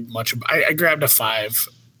worried much. I grabbed a 5,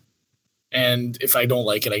 and if I don't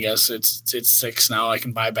like it, I guess it's 6 now. I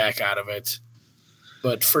can buy back out of it.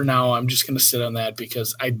 But for now, I'm just going to sit on that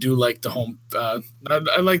because I do like the home.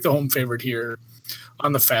 I like the home favorite here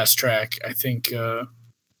on the fast track. I think,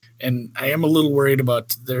 and I am a little worried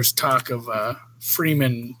about. There's talk of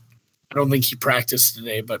Freeman. I don't think he practiced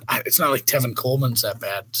today, but it's not like Tevin Coleman's that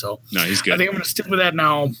bad. So no, he's good. I think I'm going to stick with that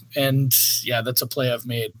now. And yeah, that's a play I've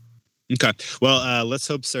made. Okay. Well, let's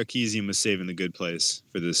hope Sarkisian was saving the good plays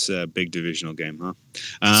for this big divisional game, huh?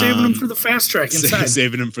 Saving him for the fast track inside.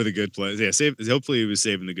 Saving him for the good plays. Yeah. Hopefully he was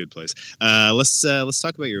saving the good plays. Let's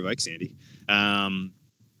talk about your Vikes, Andy.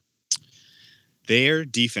 Their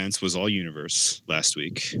defense was all universe last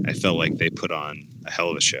week. I felt like they put on a hell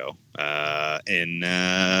of a show.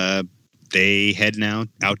 And they head now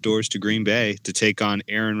outdoors to Green Bay to take on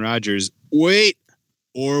Aaron Rodgers. Wait,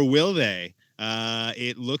 or will they?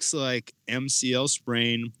 It looks like MCL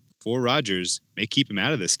sprain for Rodgers may keep him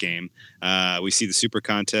out of this game. We see the Super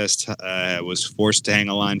Contest was forced to hang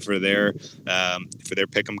a line for their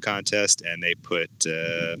pick'em contest, and they put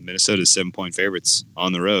Minnesota's 7-point favorites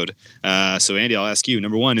on the road. So, Andy, I'll ask you: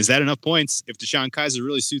 number one, is that enough points if Deshaun Kaiser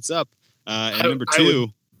really suits up? And number two,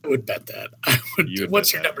 I would bet that.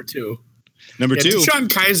 What's your number two? Number two,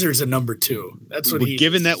 Deshaun Kaiser's a number two. That's what he.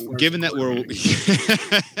 Given that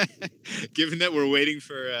we're waiting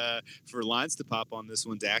for lines to pop on this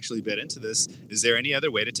one to actually bet into this, is there any other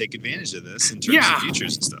way to take advantage of this in terms of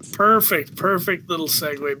futures and stuff? Perfect little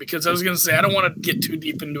segue, because I was going to say I don't want to get too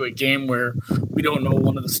deep into a game where we don't know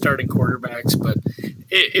one of the starting quarterbacks, but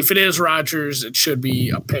if it is Rodgers, it should be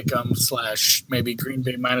a pick'em / maybe Green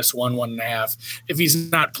Bay -1, 1.5. If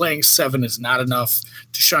he's not playing, 7 is not enough.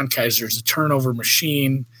 Deshaun Kaiser's a turnover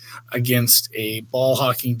machine against a ball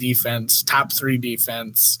hawking defense, top 3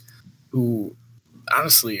 defense, who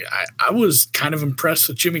honestly, I was kind of impressed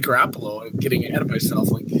with Jimmy Garoppolo. Getting ahead of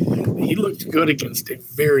myself, like he looked good against a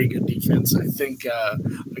very good defense. I think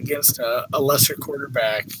against a lesser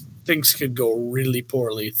quarterback, things could go really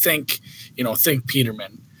poorly. Think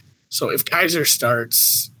Peterman. So if Kaiser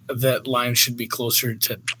starts, that line should be closer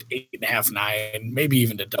to 8.5, 9, maybe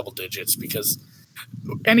even to double digits, because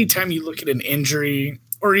anytime you look at an injury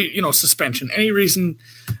or suspension, any reason,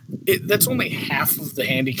 that's only half of the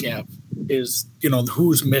handicap is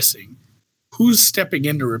who's missing. Who's stepping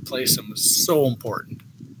in to replace them is so important,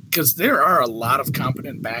 because there are a lot of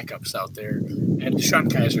competent backups out there, and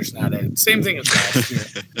Deshaun Kaiser's not it. Same thing as last year.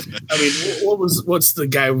 I mean, what's the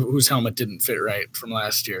guy whose helmet didn't fit right from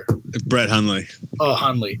last year? Brett Hundley. Oh,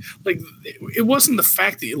 Hundley. Like, it wasn't the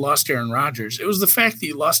fact that you lost Aaron Rodgers. It was the fact that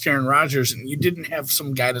you lost Aaron Rodgers and you didn't have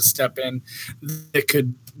some guy to step in that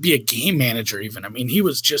could be a game manager even. I mean, he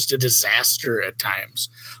was just a disaster at times.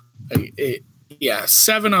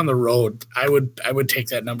 7 on the road. I would take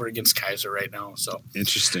that number against Kaiser right now. So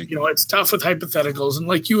interesting. It's tough with hypotheticals, and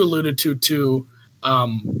like you alluded to too.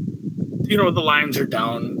 The lines are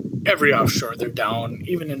down. Every offshore, they're down.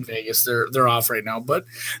 Even in Vegas, they're off right now. But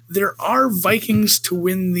there are Vikings to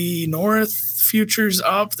win the North futures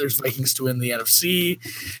up. There's Vikings to win the NFC.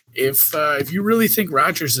 If you really think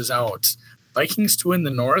Rodgers is out, Vikings to win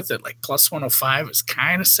the North at like +105 is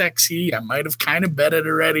kind of sexy. I might have kind of bet it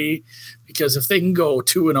already, because if they can go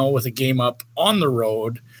 2-0 with a game up on the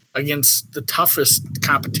road against the toughest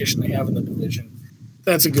competition they have in the division,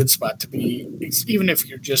 that's a good spot to be, even if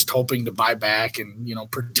you're just hoping to buy back and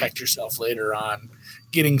protect yourself later on.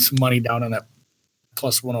 Getting some money down on that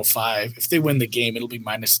 +105. If they win the game, it'll be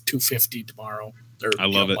 -250 tomorrow. I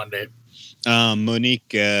love it. Monday. Monique,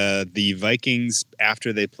 the Vikings,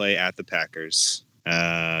 after they play at the Packers,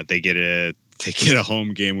 they get a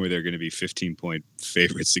home game where they're going to be 15-point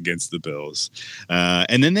favorites against the Bills.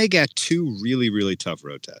 And then they got 2 really, really tough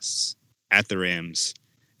road tests at the Rams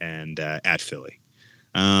and at Philly.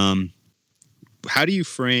 How do you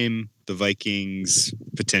frame the Vikings'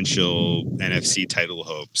 potential NFC title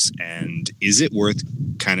hopes, and is it worth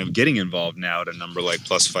kind of getting involved now at a number like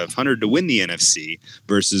 +500 to win the NFC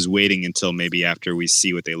versus waiting until maybe after we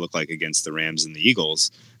see what they look like against the Rams and the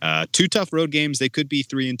Eagles? 2 tough road games. They could be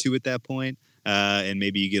 3-2 at that point, and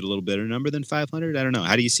maybe you get a little better number than 500. I don't know.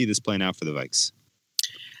 How do you see this playing out for the Vikes?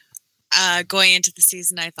 Going into the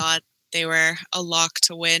season, I thought they were a lock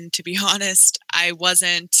to win, to be honest.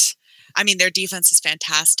 Their defense is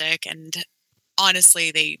fantastic, and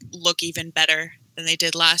honestly, they look even better than they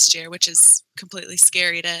did last year, which is completely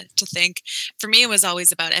scary to think. For me, it was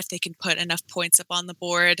always about if they can put enough points up on the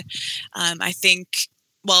board. I think,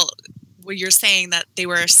 you're saying that they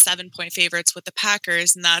were 7-point favorites with the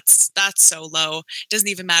Packers, and that's so low. It doesn't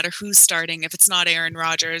even matter who's starting. If it's not Aaron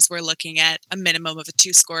Rodgers, we're looking at a minimum of a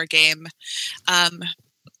 2-score game.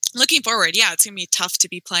 Looking forward, it's going to be tough to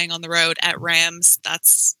be playing on the road at Rams.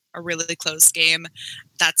 That's a really close game.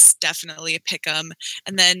 that's definitely a pick 'em.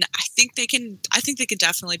 And then I think they can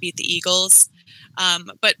definitely beat the Eagles.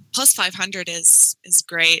 But plus 500 is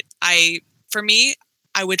great. For me,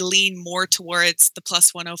 I would lean more towards the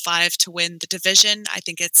plus 105 to win the division. I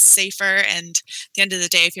think it's safer. And at the end of the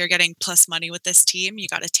day, if you're getting plus money with this team, you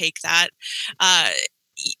got to take that.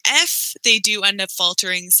 If they do end up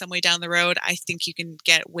faltering some way down the road, I think you can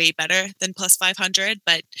get way better than plus 500.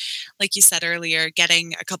 But like you said earlier,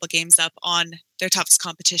 getting a couple games up on their toughest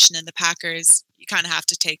competition in the Packers, you kind of have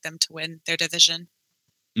to take them to win their division.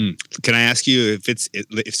 Can I ask you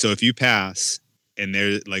if you pass and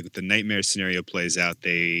they're like the nightmare scenario plays out,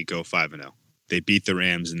 they go 5-0. They beat the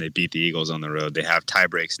Rams and they beat the Eagles on the road. They have tie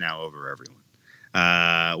breaks now over everyone.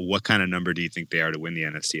 What kind of number do you think they are to win the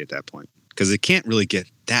NFC at that point? Because it can't really get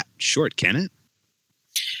that short, can it?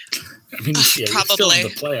 I mean, yeah, probably. Still in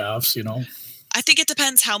the playoffs, you know. I think it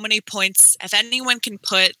depends how many points. If anyone can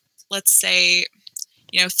put, let's say,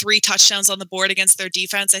 3 touchdowns on the board against their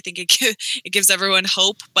defense, I think it gives everyone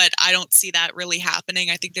hope. But I don't see that really happening.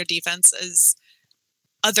 I think their defense is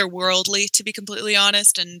otherworldly, to be completely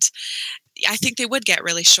honest. And I think they would get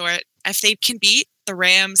really short if they can beat the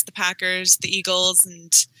Rams, the Packers, the Eagles,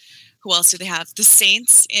 and who else do they have? The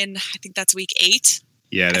Saints in, I think that's week 8.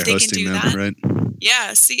 Yeah, they're hosting them, right?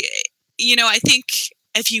 Yeah. See, I think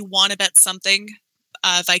if you want to bet something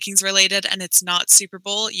Vikings related and it's not Super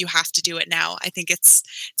Bowl, you have to do it now. I think it's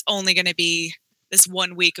only going to be this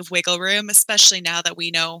 1 week of wiggle room, especially now that we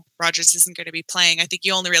know Rodgers isn't going to be playing. I think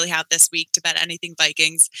you only really have this week to bet anything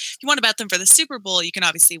Vikings. If you want to bet them for the Super Bowl, you can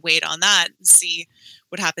obviously wait on that and see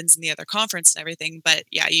what happens in the other conference and everything. But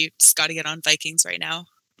yeah, you just got to get on Vikings right now.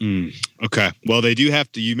 Okay. Well, they do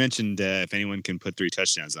have to. You mentioned if anyone can put 3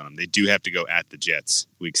 touchdowns on them, they do have to go at the Jets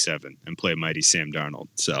week 7 and play mighty Sam Darnold.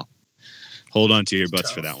 So hold on to your butts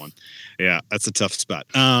for that one. Yeah, that's a tough spot.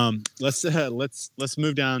 Let's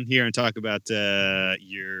move down here and talk about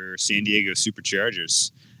your San Diego Superchargers.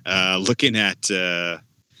 Looking at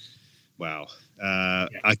wow.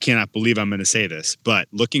 I cannot believe I'm going to say this, but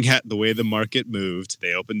looking at the way the market moved,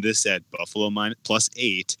 they opened this at Buffalo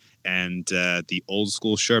 +8, and the old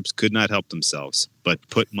school sharps could not help themselves but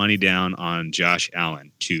put money down on Josh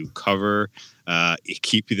Allen to cover,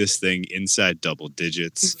 keep this thing inside double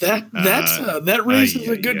digits. That raises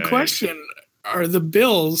a good question. Are the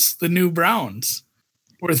Bills the new Browns?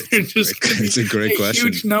 Or they're it's a great question.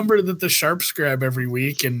 Huge number that the sharps grab every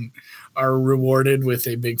week and are rewarded with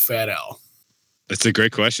a big fat L. That's a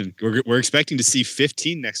great question. We're expecting to see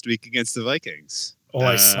 15 next week against the Vikings. Oh,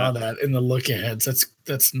 I saw that in the look aheads.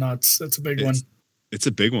 That's nuts. That's a big one. It's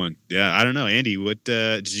a big one. Yeah, I don't know, Andy. What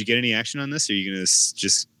did you get any action on this? Or are you going to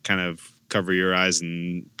just kind of cover your eyes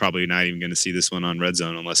and probably not even going to see this one on Red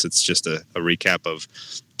Zone unless it's just a recap of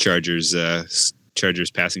Chargers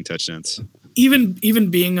passing touchdowns? Even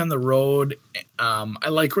being on the road, I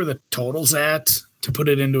like where the total's at to put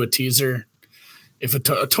it into a teaser. If a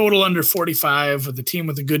total under 45 with a team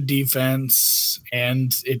with a good defense,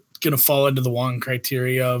 and it's going to fall into the Wong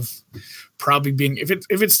criteria of probably being, if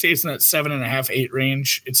it stays in that 7.5, 8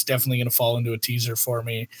 range, it's definitely going to fall into a teaser for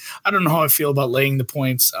me. I don't know how I feel about laying the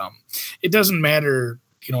points. It doesn't matter,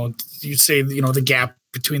 you say, the gap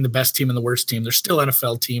between the best team and the worst team. They're still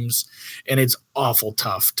NFL teams, and it's awful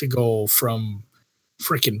tough to go from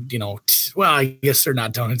freaking, well, I guess they're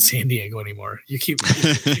not down in San Diego anymore. You keep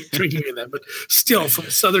drinking with that, but still from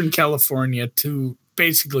Southern California to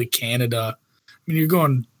basically Canada. I mean, you're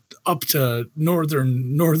going up to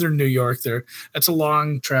northern New York there. That's a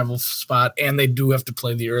long travel spot, and they do have to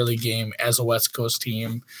play the early game as a West Coast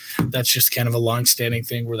team. That's just kind of a long-standing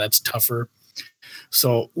thing where that's tougher.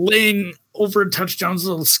 So laying over touchdowns is a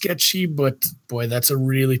little sketchy, but boy, that's a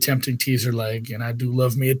really tempting teaser leg, and I do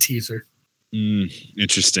love me a teaser.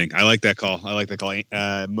 Interesting. I like that call.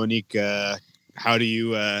 Monique, how do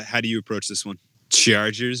you approach this one?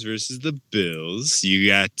 Chargers versus the Bills. You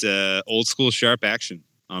got old school sharp action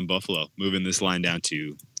on Buffalo, moving this line down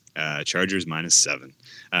to Chargers -7.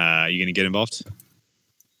 You going to get involved?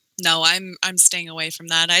 No, I'm staying away from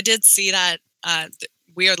that. I did see that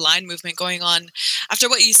weird line movement going on after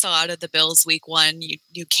what you saw out of the Bills week 1.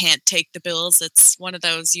 You can't take the Bills. It's one of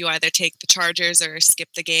those, you either take the Chargers or skip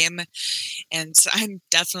the game, and I'm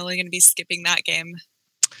definitely going to be skipping that game.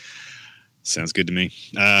 Sounds good to me.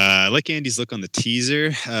 I like Andy's look on the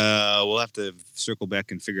teaser. We'll have to circle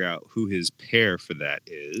back and figure out who his pair for that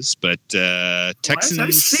is. But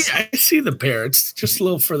Texans. I see the pair. It's just a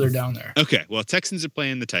little further down there. Okay. Well, Texans are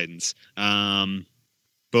playing the Titans.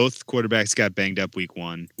 Both quarterbacks got banged up week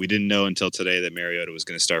 1. We didn't know until today that Mariota was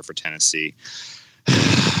going to start for Tennessee.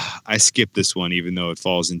 I skipped this one, even though it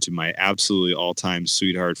falls into my absolutely all-time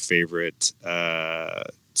sweetheart favorite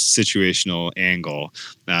situational angle.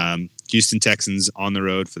 Houston Texans on the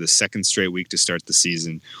road for the second straight week to start the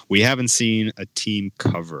season. We haven't seen a team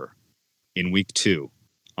cover in week 2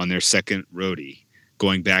 on their second roadie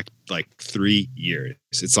going back like 3 years.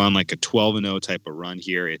 It's on like a 12-0 type of run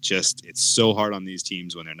here. It's so hard on these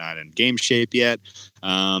teams when they're not in game shape yet.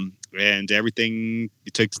 And everything,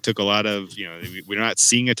 it took a lot of, we're not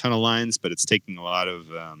seeing a ton of lines, but it's taking a lot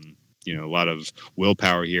of, a lot of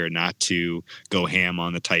willpower here not to go ham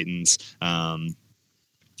on the Titans.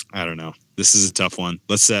 I don't know. This is a tough one.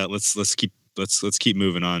 Let's keep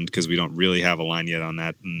moving on because we don't really have a line yet on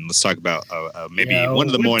that. And let's talk about maybe one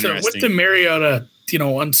of the more interesting. With the Mariota,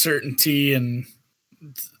 uncertainty, and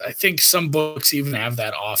I think some books even have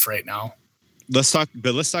that off right now. Let's talk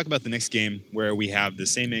about the next game where we have the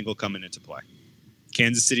same angle coming into play.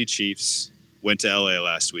 Kansas City Chiefs went to LA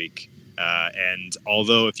last week. And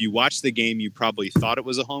although if you watched the game, you probably thought it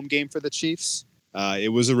was a home game for the Chiefs,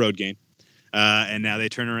 it was a road game. And now they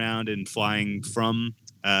turn around and flying from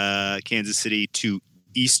Kansas City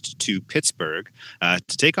east to Pittsburgh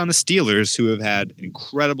to take on the Steelers, who have had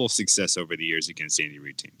incredible success over the years against Andy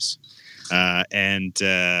Reid teams. And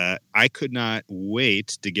I could not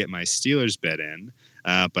wait to get my Steelers bet in,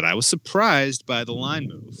 but I was surprised by the line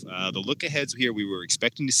move. The look aheads here, we were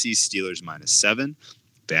expecting to see Steelers -7.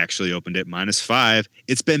 They actually opened it -5.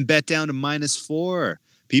 It's been bet down to -4.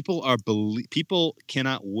 People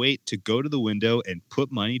cannot wait to go to the window and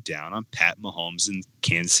put money down on Pat Mahomes and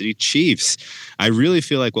Kansas City Chiefs. I really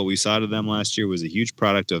feel like what we saw to them last year was a huge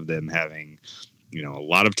product of them having, a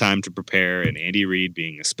lot of time to prepare, and Andy Reid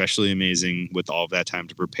being especially amazing with all of that time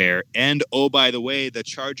to prepare. And oh, by the way, the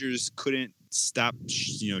Chargers couldn't stop,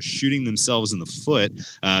 shooting themselves in the foot.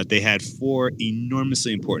 They had 4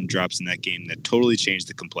 enormously important drops in that game that totally changed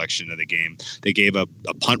the complexion of the game. They gave up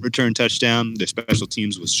a punt return touchdown. Their special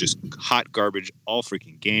teams was just hot garbage all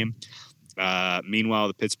freaking game. Meanwhile,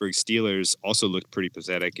 the Pittsburgh Steelers also looked pretty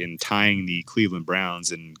pathetic in tying the Cleveland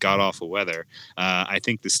Browns in god-awful weather. I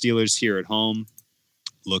think the Steelers here at home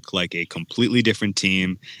look like a completely different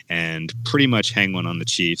team and pretty much hang one on the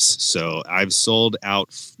Chiefs. So I've sold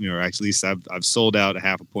out, or at least I've sold out a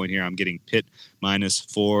half a point here. I'm getting Pitt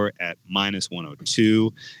 -4 at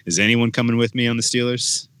 -102. Is anyone coming with me on the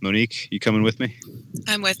Steelers? Monique, you coming with me?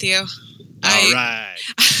 I'm with you. All right.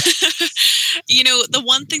 The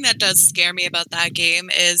one thing that does scare me about that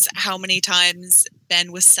game is how many times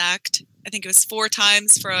Ben was sacked. I think it was 4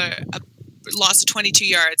 times for a loss of 22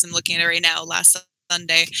 yards. I'm looking at it right now, last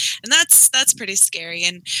Sunday. And that's pretty scary.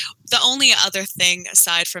 And the only other thing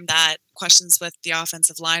aside from that, questions with the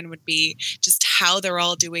offensive line would be just how they're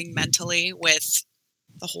all doing mentally with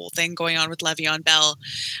the whole thing going on with Le'Veon Bell.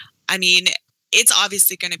 I mean, it's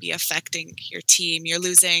obviously going to be affecting your team. You're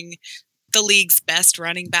losing the league's best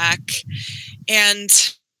running back,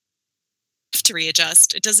 and to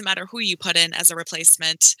readjust. It doesn't matter who you put in as a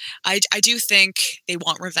replacement. I do think they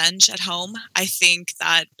want revenge at home. I think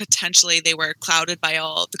that potentially they were clouded by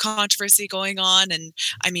all the controversy going on, and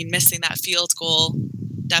missing that field goal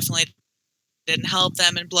definitely didn't help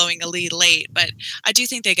them, and blowing a lead late. But I do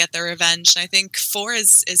think they get their revenge, and I think 4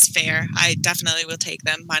 is fair. I definitely will take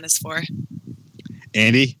them -4.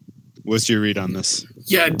 Andy, what's your read on this?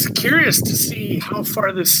 Yeah, it's curious to see how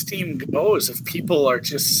far this team goes. If people are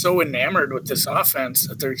just so enamored with this offense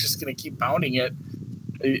that they're just going to keep pounding it,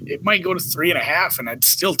 it might go to 3.5, and I'd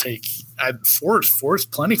still take 4. 4 is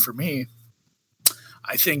plenty for me.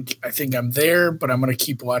 I think I'm there, but I'm going to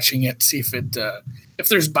keep watching it. See if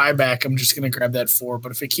there's buyback, I'm just going to grab that 4.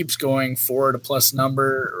 But if it keeps going 4 at a plus number,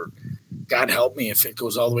 or God help me if it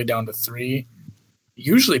goes all the way down to 3.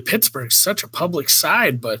 Usually Pittsburgh's such a public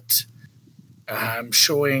side, but I'm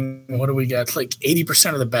showing, what do we got? Like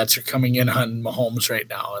 80% of the bets are coming in on Mahomes right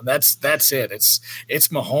now. And that's it. It's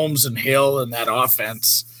Mahomes and Hill and that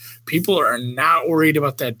offense. People are not worried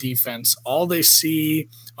about that defense. All they see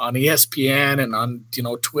on ESPN and on,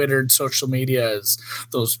 Twitter and social media is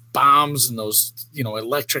those bombs and those,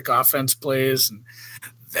 electric offense plays. And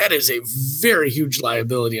that is a very huge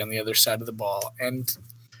liability on the other side of the ball. And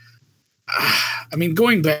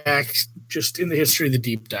going back just in the history of the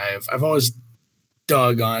deep dive, I've always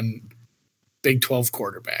dug on Big 12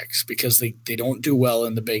 quarterbacks because they don't do well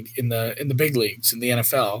in the big leagues in the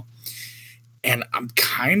NFL. And I'm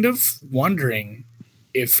kind of wondering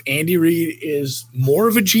if Andy Reid is more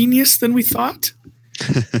of a genius than we thought.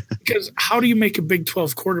 Because how do you make a Big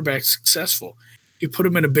 12 quarterback successful? You put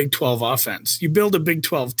him in a Big 12 offense. You build a Big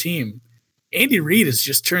 12 team. Andy Reid has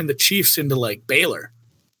just turned the Chiefs into like Baylor.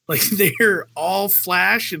 Like they're all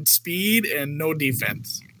flash and speed and no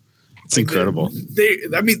defense. It's incredible.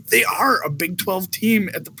 They are a Big 12 team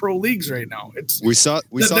at the pro leagues right now. We saw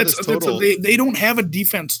this total. They don't have a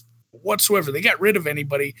defense whatsoever. They got rid of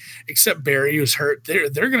anybody except Barry, who's hurt. They're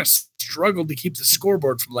going to struggle to keep the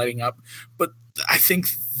scoreboard from lighting up. But I think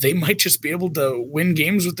they might just be able to win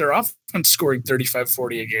games with their offense scoring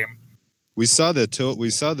 35-40 a game. We saw this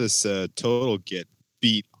total get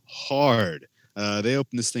beat hard. They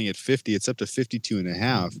opened this thing at 50. It's up to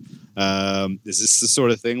 52.5. Is this the sort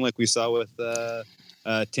of thing like we saw with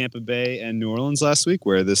Tampa Bay and New Orleans last week,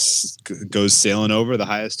 where this goes sailing over the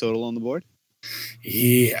highest total on the board?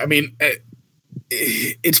 Yeah, I mean,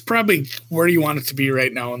 it's probably where you want it to be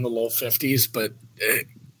right now in the low 50s, but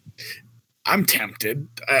I'm tempted.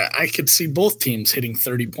 I could see both teams hitting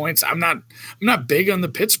 30 points. I'm not big on the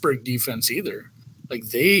Pittsburgh defense either. Like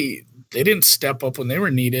they didn't step up when they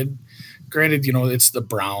were needed. Granted, it's the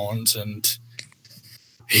Browns and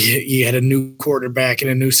you had a new quarterback in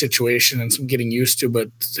a new situation and some getting used to.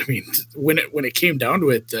 But I mean, when it came down to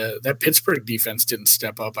it, that Pittsburgh defense didn't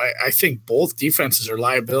step up. I think both defenses are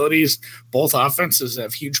liabilities. Both offenses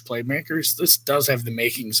have huge playmakers. This does have the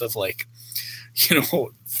makings of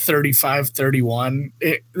 35-31.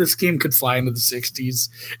 This game could fly into the 60s.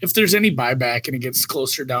 If there's any buyback and it gets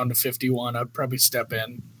closer down to 51, I'd probably step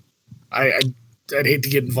in. I'd hate to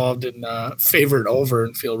get involved in favorite over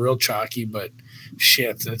and feel real chalky, but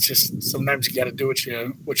shit, it's just sometimes you got to do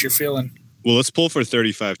what you're feeling. Well, let's pull for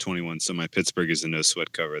 35-21. So my Pittsburgh is a no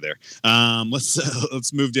sweat cover there.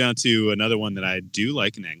 Let's move down to another one that I do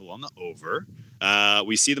like an angle on the over.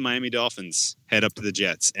 We see the Miami Dolphins head up to the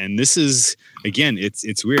Jets, and this is again,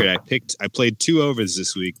 it's weird. I played 2 overs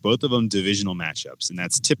this week, both of them divisional matchups, and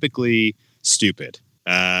that's typically stupid.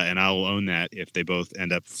 And I'll own that if they both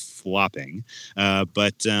end up flopping.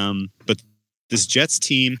 But this Jets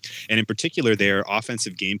team, and in particular their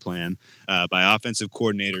offensive game plan by offensive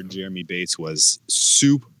coordinator Jeremy Bates, was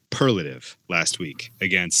superlative last week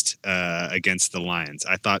against the Lions.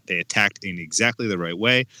 I thought they attacked in exactly the right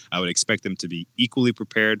way. I would expect them to be equally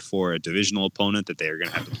prepared for a divisional opponent that they are going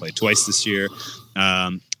to have to play twice this year.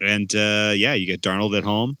 You get Darnold at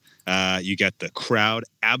home. You got the crowd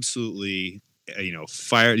absolutely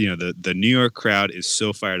fired. The New York crowd is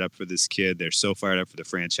so fired up for this kid. They're so fired up for the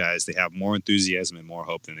franchise. They have more enthusiasm and more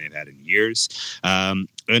hope than they've had in years. And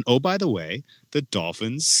oh, by the way, the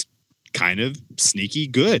Dolphins kind of sneaky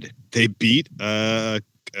good. They beat a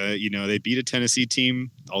Tennessee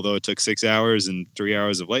team, although it took 6 hours and 3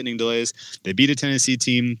 hours of lightning delays. They beat a Tennessee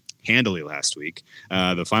team handily last week.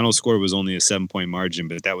 The final score was only a 7-point margin,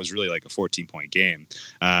 but that was really like a 14-point game.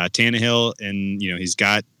 Tannehill, and he's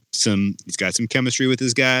got some chemistry with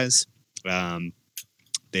his guys.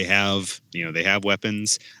 They have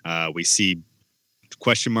weapons. We see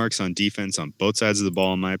question marks on defense on both sides of the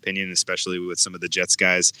ball, in my opinion, especially with some of the Jets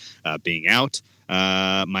guys being out.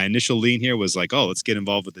 My initial lean here was like, oh, let's get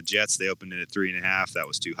involved with the Jets. They opened it at 3.5. That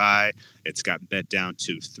was too high. It's got bet down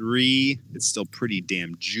to 3. It's still pretty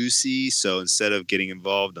damn juicy. So instead of getting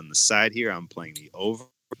involved on the side here, I'm playing the over.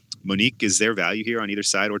 Monique, is there value here on either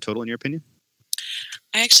side or total in your opinion?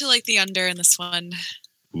 I actually like the under in this one.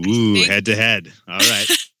 Ooh, head to head. All right.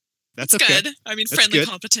 That's okay. Good. I mean, that's friendly good.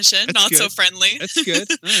 Competition, that's not good. So friendly. That's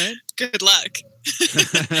good. All right. Good luck.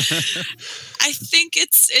 I think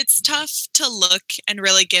it's tough to look and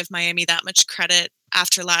really give Miami that much credit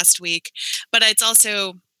after last week, but it's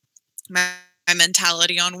also my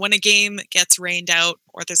mentality on when a game gets rained out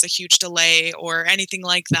or there's a huge delay or anything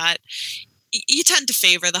like that. You tend to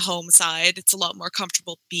favor the home side. It's a lot more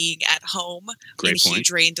comfortable being at home. Great point. A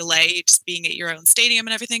huge rain delay, just being at your own stadium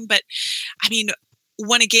and everything. But I mean,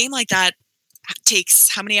 when a game like that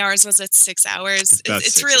takes, how many hours was it? 6 hours.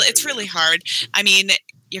 It's really hard. I mean,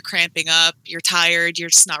 you're cramping up, you're tired, you're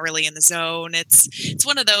just not really in the zone. It's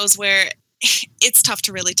one of those where it's tough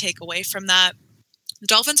to really take away from that. The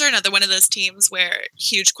Dolphins are another one of those teams where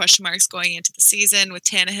huge question marks going into the season with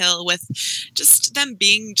Tannehill, with just them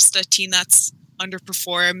being just a team that's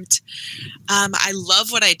underperformed. I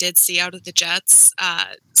love what I did see out of the Jets,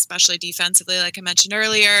 especially defensively, like I mentioned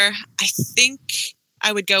earlier. I think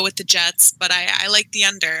I would go with the Jets, but I like the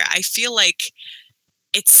under. I feel like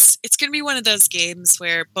it's going to be one of those games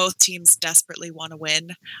where both teams desperately want to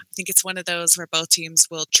win. I think it's one of those where both teams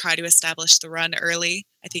will try to establish the run early.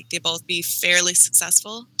 I think they both be fairly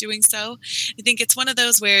successful doing so. I think it's one of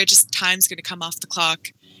those where just time's going to come off the clock,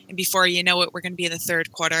 and before you know it, we're going to be in the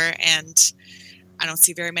third quarter, and I don't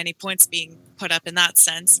see very many points being put up in that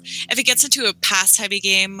sense. If it gets into a pass-heavy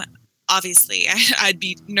game, obviously I'd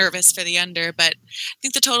be nervous for the under, but I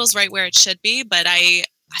think the total's right where it should be. But I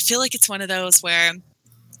feel like it's one of those where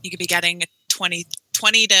you could be getting a 20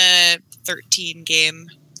 to 13 game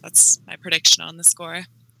That's my prediction on the score.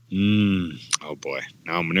 Oh boy,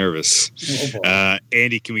 now I'm nervous. Oh, boy.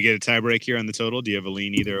 Andy, can we get a tie break here on the total? Do you have a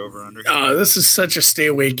lean either over or under? This is such a stay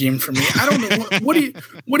away game for me. I don't know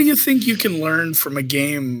what do you think you can learn from a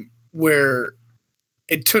game where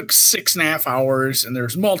it took 6.5 hours and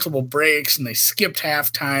there's multiple breaks and they skipped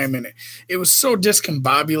halftime and it was so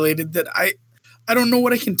discombobulated that I don't know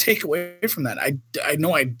what I can take away from that. I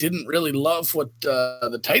know I didn't really love what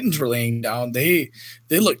the Titans were laying down. They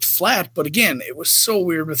looked flat, but again, it was so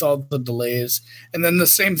weird with all the delays. And then the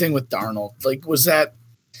same thing with Darnold. Like, was that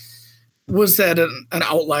an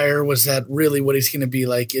outlier? Was that really what he's going to be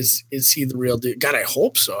like? Is he the real deal? God, I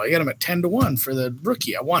hope so. I got him at 10-1 for the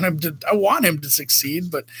rookie. I want him to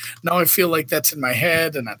succeed, but now I feel like that's in my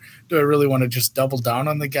head. And do I really want to just double down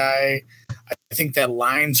on the guy? I think that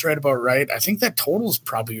line's right about right. I think that total's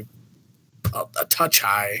probably a touch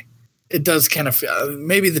high. It does kind of feel,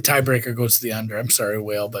 maybe the tiebreaker goes to the under. I'm sorry,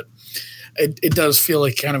 Whale, but it does feel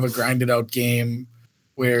like kind of a grinded out game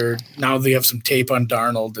where now they have some tape on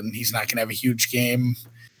Darnold and he's not going to have a huge game.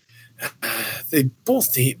 They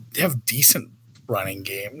have decent running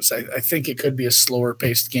games. I think it could be a slower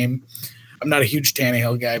paced game. I'm not a huge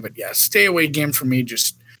Tannehill guy, but yeah, stay away game for me,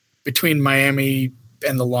 just between Miami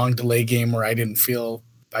and the long delay game where I didn't feel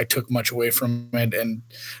I took much away from it. And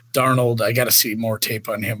Darnold, I got to see more tape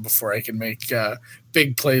on him before I can make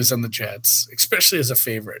big plays on the Jets, especially as a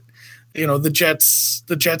favorite. You know, the Jets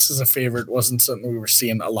as a favorite wasn't something we were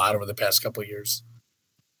seeing a lot over the past couple of years.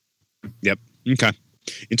 Yep. Okay.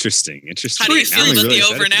 Interesting. How do you feel about the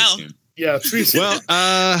over now? Yeah. Well,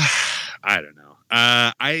 I don't know.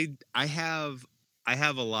 I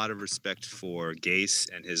have a lot of respect for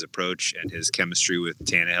Gase and his approach and his chemistry with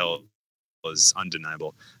Tannehill was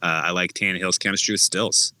undeniable. I like Tannehill's chemistry with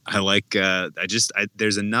Stills. I like.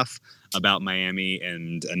 There's enough about Miami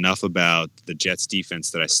and enough about the Jets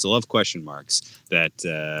defense that I still have question marks that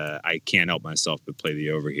I can't help myself but play the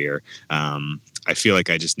over here. I feel like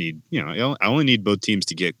I just need, I only need both teams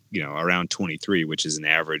to get, around 23, which is an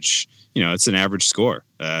average, it's an average score.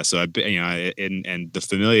 So and the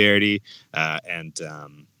familiarity and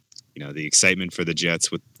the excitement for the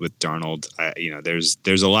Jets with Darnold,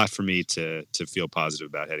 there's a lot for me to feel positive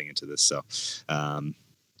about heading into this. So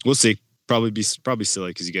we'll see. Probably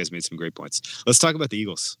silly because you guys made some great points. Let's talk about the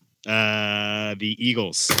Eagles. The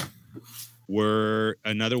Eagles were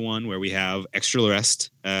another one where we have extra rest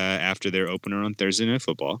after their opener on Thursday Night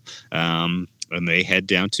Football, and they head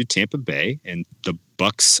down to Tampa Bay, and the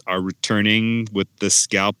Bucs are returning with the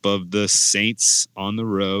scalp of the Saints on the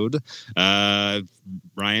road.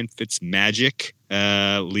 Ryan Fitzmagic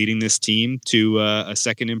leading this team to a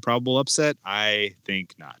second improbable upset? I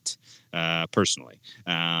think not, personally.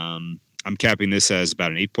 I'm capping this as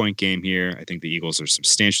about an 8-point game here. I think the Eagles are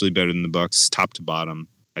substantially better than the Bucs, top to bottom.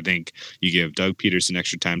 I think you give Doug Peterson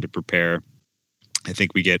extra time to prepare. I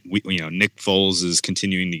think Nick Foles is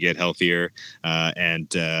continuing to get healthier,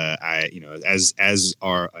 and as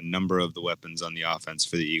are a number of the weapons on the offense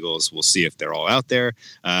for the Eagles. We'll see if they're all out there.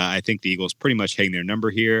 I think the Eagles pretty much hang their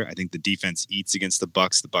number here. I think the defense eats against the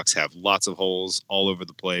Bucs. The Bucs have lots of holes all over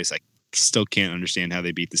the place. I still can't understand how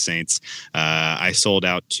they beat the Saints. I sold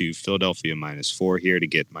out to Philadelphia -4 here to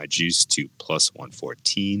get my juice to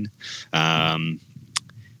 +114.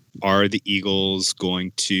 Are the Eagles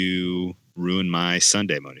going to ruin my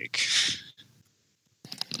Sunday, Monique?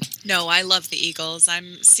 No, I love the Eagles.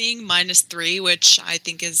 I'm seeing -3, which I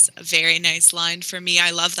think is a very nice line for me.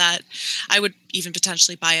 I love that. I would even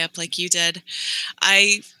potentially buy up like you did.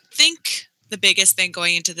 I think the biggest thing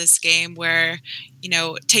going into this game where,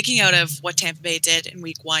 taking out of what Tampa Bay did in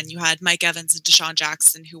week 1, you had Mike Evans and Deshaun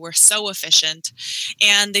Jackson who were so efficient,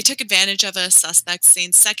 and they took advantage of a suspect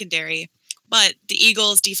Saints secondary. But the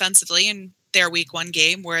Eagles defensively in their week 1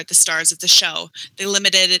 game were the stars of the show. They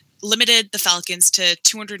limited the Falcons to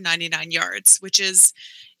 299 yards, which is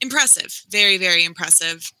impressive. Very, very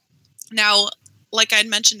impressive. Now, like I'd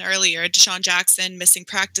mentioned earlier, Deshaun Jackson missing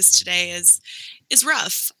practice today is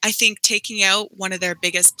rough. I think taking out one of their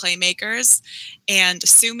biggest playmakers and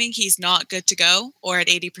assuming he's not good to go or at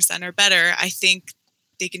 80% or better, I think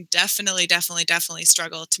they can definitely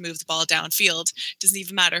struggle to move the ball downfield. Doesn't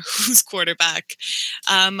even matter who's quarterback.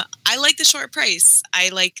 I like the short price. I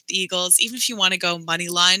like the Eagles. Even if you want to go money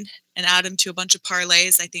line and add them to a bunch of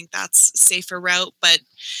parlays, I think that's a safer route. But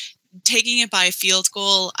taking it by a field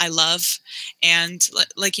goal, I love. And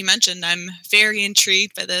like you mentioned, I'm very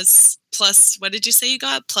intrigued by this. Plus, what did you say you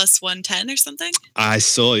got? +110 or something? I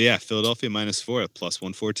saw, Philadelphia -4 at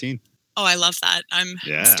 +114. Oh, I love that. I'm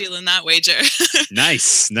stealing that wager.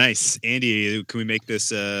 Nice. Andy, can we make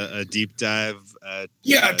this a deep dive?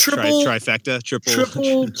 Trifecta,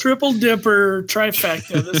 triple dipper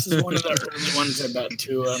trifecta. This is one of the early ones I bet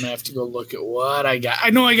too. I'm gonna have to go look at what I got. I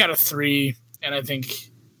know I got a 3, and I think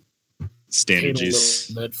standard paid juice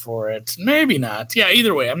a little bit for it. Maybe not. Yeah,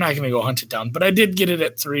 either way, I'm not gonna go hunt it down. But I did get it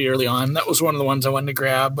at 3 early on. That was one of the ones I wanted to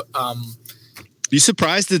grab. You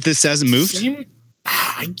surprised that this hasn't moved?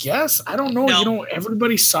 I guess. I don't know. No.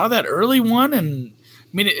 Everybody saw that early one, and I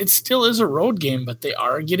mean, it still is a road game, but they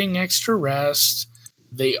are getting extra rest.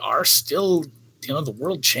 They are still, the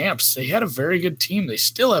world champs. They had a very good team. They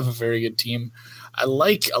still have a very good team. I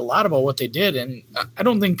like a lot about what they did, and I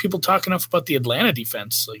don't think people talk enough about the Atlanta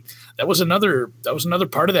defense. Like that was another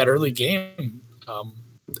part of that early game.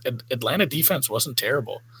 Atlanta defense wasn't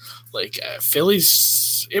terrible. Like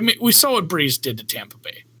Phillies. I mean, we saw what Breeze did to Tampa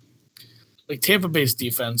Bay. Like Tampa Bay's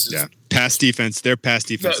defense is pass defense. Their pass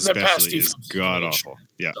defense especially is god awful.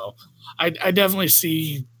 Yeah. So I definitely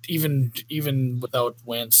see even without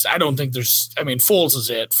Wentz, I don't think Foles is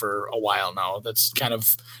it for a while now. That's kind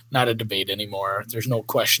of not a debate anymore. There's no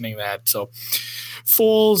questioning that. So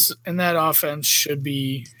Foles and that offense should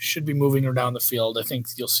be moving her down the field. I think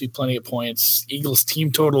you'll see plenty of points. Eagles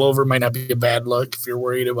team total over might not be a bad look if you're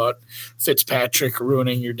worried about Fitzpatrick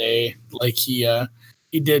ruining your day like he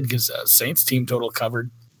did, because Saints team total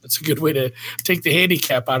covered. That's a good way to take the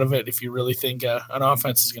handicap out of it if you really think an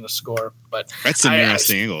offense is going to score. But that's an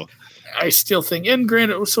interesting angle. I still think, and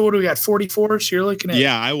granted, so what do we got? 44. So you're looking at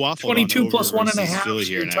I waffled 22 plus 1.5. Philly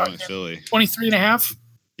here, and I went Philly 23.5.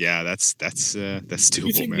 Yeah, that's doable.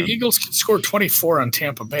 You think man. the Eagles can score 24 on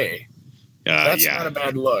Tampa Bay? That's not a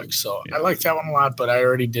bad look. So I like that one a lot, but I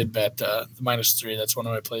already did bet the -3. That's one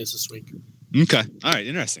of my plays this week. Okay. All right.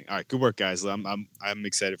 Interesting. All right. Good work, guys. I'm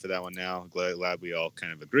excited for that one now. Glad we all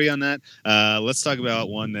kind of agree on that. Let's talk about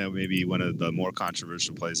one that may be one of the more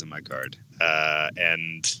controversial plays in my card,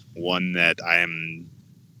 and one that I'm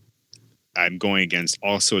going against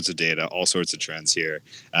all sorts of data, all sorts of trends here.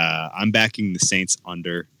 I'm backing the Saints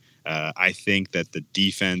under. I think that the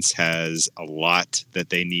defense has a lot that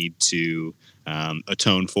they need to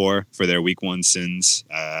atone for their week 1 sins.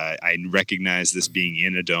 I recognize this being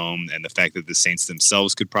in a dome, and the fact that the Saints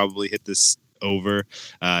themselves could probably hit this over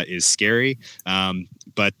is scary.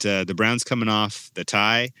 But the Browns coming off the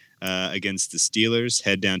tie against the Steelers,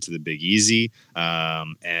 head down to the Big Easy,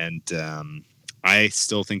 and I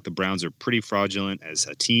still think the Browns are pretty fraudulent as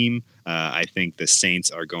a team. I think the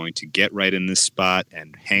Saints are going to get right in this spot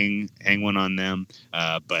and hang one on them.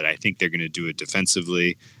 But I think they're going to do it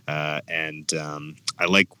defensively. And I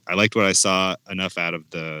liked what I saw enough out of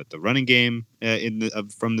the running game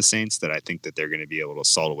from the Saints that I think that they're going to be able to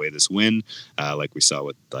salt away this win, like we saw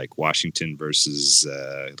with like Washington versus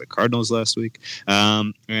the Cardinals last week.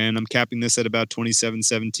 And I'm capping this at about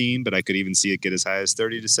 27-17, but I could even see it get as high as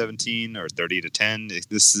 30-17 or 30-10.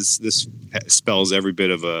 This spells every bit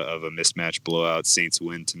of a mismatch blowout Saints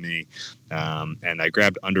win to me. And I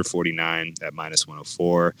grabbed under 49 at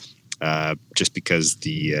 -104. Just because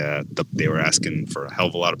they were asking for a hell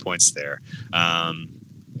of a lot of points there.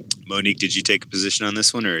 Monique, did you take a position on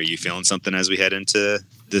this one, or are you feeling something as we head into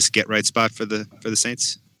this get right spot for the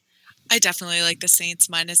Saints? I definitely like the Saints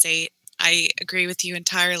 -8. I agree with you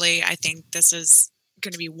entirely. I think this is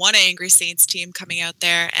going to be one angry Saints team coming out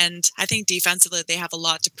there, and I think defensively they have a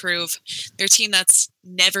lot to prove. They're a team that's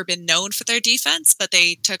never been known for their defense, but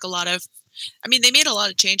they took they made a lot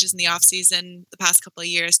of changes in the offseason the past couple of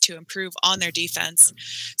years to improve on their defense.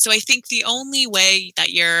 So I think the only way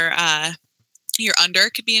that your under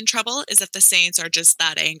could be in trouble is if the Saints are just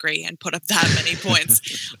that angry and put up that many points.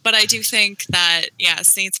 But I do think that,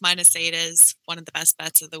 Saints -8 is one of the best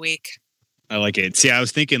bets of the week. I like it. See, I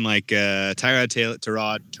was thinking like Tyrod Taylor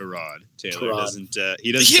doesn't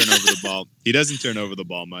turn over the ball. He doesn't turn over the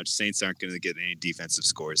ball much. Saints aren't going to get any defensive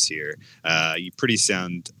scores here. Pretty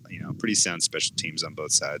sound special teams on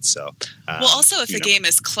both sides. So, also if the game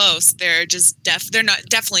is close, they're just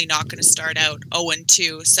definitely not going to start out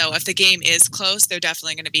 0-2. So if the game is close, they're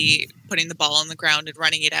definitely going to be putting the ball on the ground and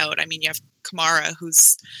running it out. I mean, you have Kamara,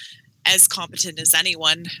 who's as competent as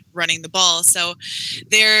anyone running the ball. So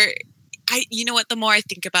you know what? The more I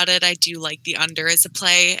think about it, I do like the under as a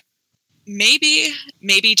play. Maybe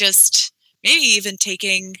even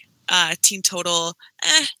taking team total,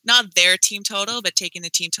 not their team total, but taking the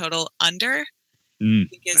team total under. I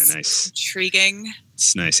think is nice. Intriguing.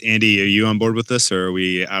 It's nice. Andy, are you on board with this, or are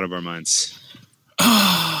we out of our minds?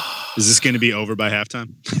 Is this going to be over by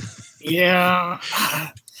halftime? Yeah.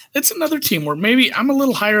 It's another team where maybe I'm a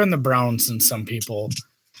little higher on the Browns than some people.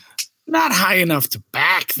 not high enough to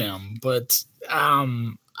back them, but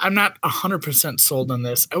I'm not 100% sold on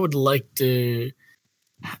this. I'd like to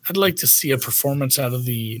see a performance out of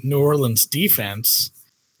the New Orleans defense.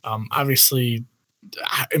 Obviously,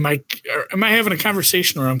 am I having a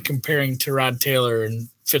conversation where I'm comparing Tyrod Taylor and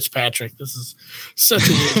Fitzpatrick? This is such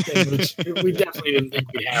a weird thing, which we definitely didn't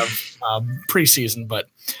think we'd have preseason, but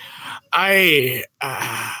I'm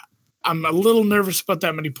a little nervous about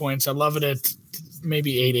that many points. I love it at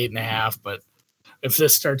maybe 8.5, but if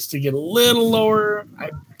this starts to get a little lower,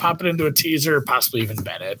 I pop it into a teaser, possibly even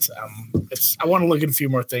bet it. I want to look at a few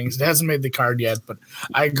more things. It hasn't made the card yet, but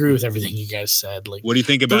I agree with everything you guys said. Like, what do you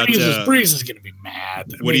think about Breeze is going to be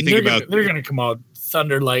mad. What do you think about? They're going to come out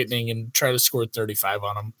thunder lightning and try to score 35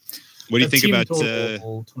 on them. What do you think about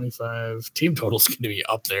 25? Team total's going to be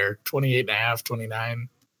up there, 28.5, 29.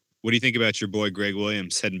 What do you think about your boy Greg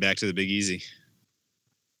Williams heading back to the Big Easy?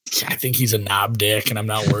 I think he's a knob dick, and I'm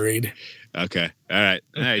not worried. Okay. All right.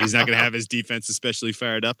 He's not going to have his defense especially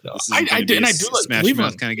fired up. No, I do like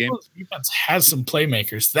Cleveland kind of game. Defense has some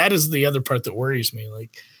playmakers. That is the other part that worries me.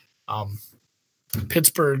 Like,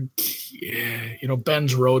 Pittsburgh,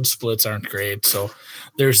 Ben's road splits aren't great, so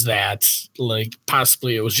there's that. Like,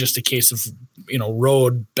 possibly it was just a case of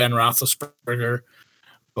road Ben Roethlisberger.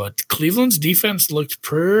 But Cleveland's defense looked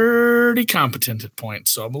pretty competent at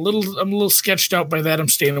points, so I'm a little sketched out by that. I'm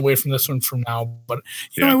staying away from this one from now. But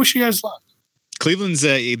I wish you guys luck. Cleveland's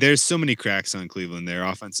there's so many cracks on Cleveland. Their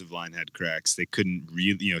offensive line had cracks. They couldn't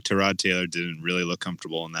really, Tyrod Taylor didn't really look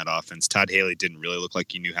comfortable in that offense. Todd Haley didn't really look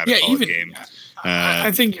like he knew how to call a game.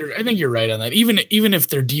 I think you're right on that. Even if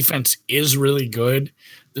their defense is really good,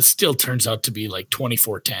 this still turns out to be like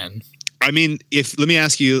 24-10. I mean, let me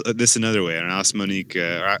ask you this another way, and I'll ask Monique.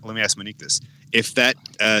 Let me ask Monique this: if that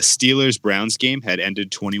Steelers-Browns game had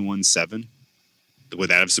ended 21-7,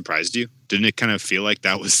 would that have surprised you? Didn't it kind of feel like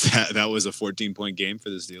that was a 14-point game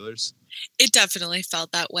for the Steelers? It definitely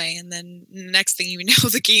felt that way. And then next thing you know,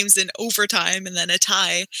 the game's in overtime and then a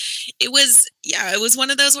tie. It was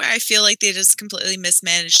one of those where I feel like they just completely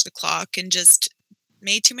mismanaged the clock and just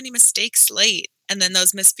made too many mistakes late. And then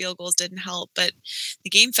those missed field goals didn't help. But the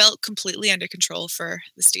game felt completely under control for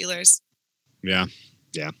the Steelers. Yeah.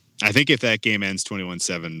 I think if that game ends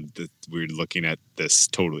 21-7, we're looking at this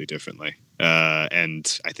totally differently.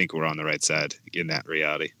 And I think we're on the right side in that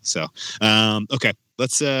reality. So, okay,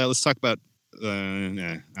 let's talk about. I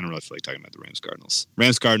don't really feel like talking about the Rams-Cardinals.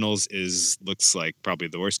 Rams-Cardinals looks like probably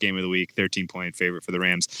the worst game of the week. 13-point favorite for the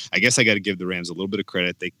Rams. I guess I got to give the Rams a little bit of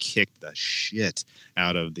credit. They kicked the shit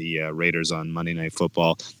out of the Raiders on Monday Night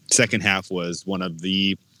Football. Second half was one of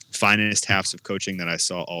the finest halves of coaching that I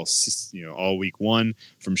saw all week one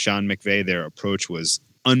from Sean McVay. Their approach was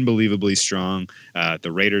unbelievably strong.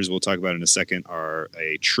 The Raiders, we'll talk about in a second, are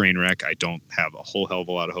a train wreck. I don't have a whole hell of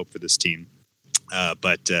a lot of hope for this team.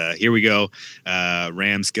 But here we go.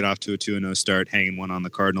 Rams get off to a 2-0 start, hanging one on the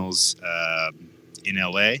Cardinals in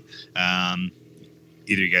LA. Either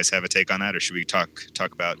you guys have a take on that, or should we talk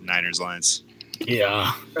about Niners Lions?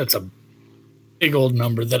 Yeah, that's a big old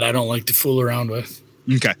number that I don't like to fool around with.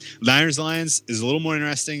 Okay. Niners Lions is a little more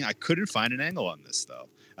interesting. I couldn't find an angle on this, though.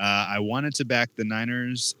 I wanted to back the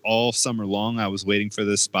Niners all summer long. I was waiting for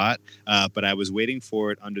this spot, but I was waiting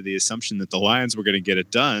for it under the assumption that the Lions were going to get it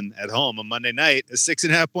done at home on Monday night as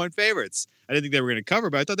 6.5-point favorites. I didn't think they were going to cover,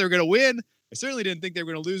 but I thought they were going to win. I certainly didn't think they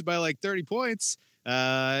were going to lose by like 30 points.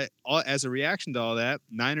 As a reaction to all that,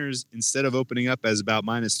 Niners, instead of opening up as about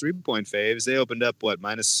minus 3-point faves, they opened up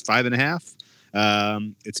minus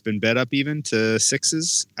 5.5. It's been bet up even to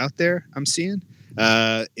 6s out there. I'm seeing.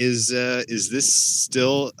 Is this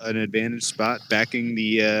still an advantage spot backing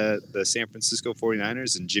the San Francisco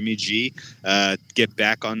 49ers and Jimmy G get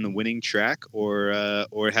back on the winning track, or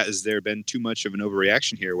has there been too much of an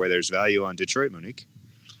overreaction here where there's value on Detroit, Monique?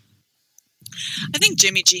 I think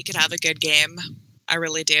Jimmy G could have a good game. I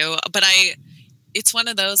really do. But it's one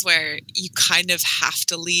of those where you kind of have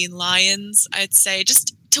to lean Lions, I'd say,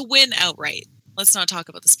 just to win outright. Let's not talk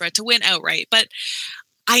about the spread, to win outright. But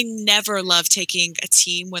I never love taking a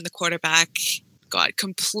team when the quarterback got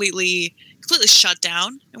completely shut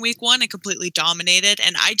down in week one and completely dominated.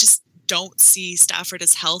 And I just don't see Stafford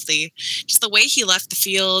as healthy. Just the way he left the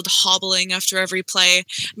field, hobbling after every play.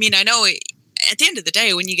 I mean, I know at the end of the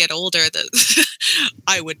day, when you get older,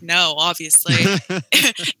 I would know, obviously,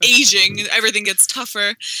 aging, everything gets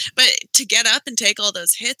tougher. But to get up and take all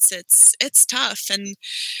those hits, it's tough. And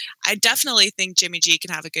I definitely think Jimmy G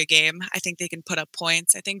can have a good game. I think they can put up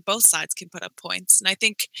points. I think both sides can put up points. And I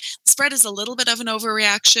think the spread is a little bit of an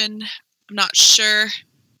overreaction. I'm not sure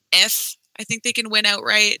if I think they can win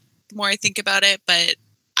outright the more I think about it, but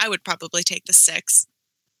I would probably take the 6.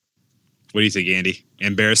 What do you think, Andy?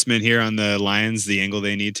 Embarrassment here on the Lions, the angle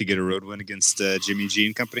they need to get a road win against Jimmy G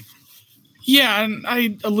and company? Yeah, and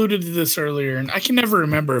I alluded to this earlier, and I can never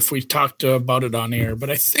remember if we talked about it on air, but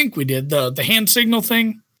I think we did. The hand signal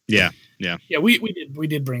thing. Yeah. We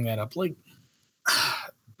did bring that up. Like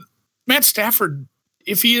Matt Stafford,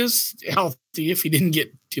 if he is healthy, if he didn't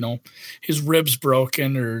get his ribs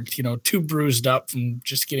broken or too bruised up from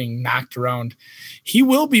just getting knocked around, he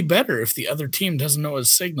will be better if the other team doesn't know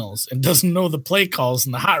his signals and doesn't know the play calls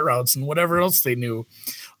and the hot routes and whatever else they knew.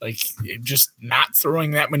 Like just not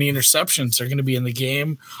throwing that many interceptions are going to be in the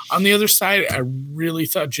game. On the other side, I really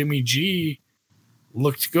thought Jimmy G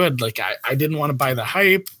looked good. Like I didn't want to buy the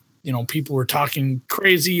hype. People were talking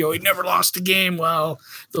crazy. Oh, he never lost a game. Well,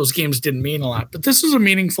 those games didn't mean a lot, but this was a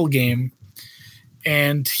meaningful game.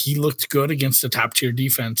 And he looked good against a top tier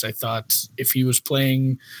defense. I thought if he was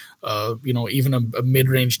playing, even a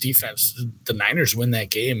mid-range defense, the Niners win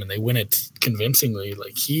that game and they win it convincingly.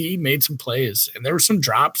 Like he made some plays and there were some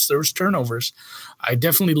drops, there was turnovers. I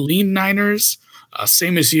definitely lean Niners,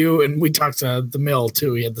 same as you. And we talked to the Mill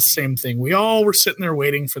too. He had the same thing. We all were sitting there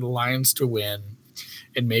waiting for the Lions to win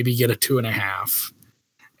and maybe get a 2.5.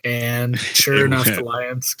 And sure enough, the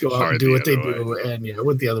Lions go out and do what they do. And it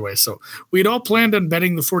went the other way. So we'd all planned on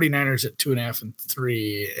betting the 49ers at 2.5 and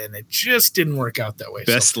 3, and it just didn't work out that way.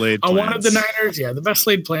 Best laid plans. I wanted the Niners. Yeah, the best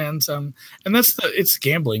laid plans. And it's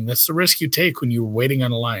gambling. That's the risk you take when you're waiting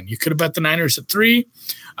on a line. You could have bet the Niners at 3.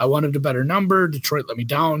 I wanted a better number. Detroit let me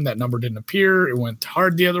down. That number didn't appear. It went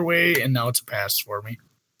hard the other way, and now it's a pass for me.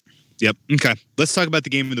 Yep. Okay. Let's talk about the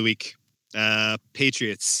game of the week.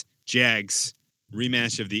 Patriots, Jags.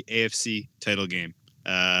 Rematch of the AFC title game.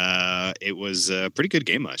 It was a pretty good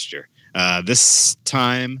game last year. This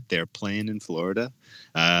time they're playing in Florida.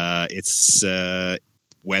 It's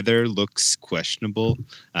weather looks questionable.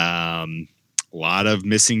 A lot of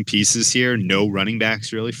missing pieces here. No running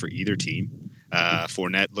backs really for either team.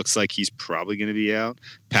 Fournette looks like he's probably going to be out.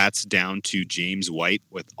 Pat's down to James White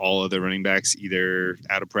with all other running backs either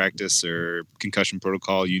out of practice or concussion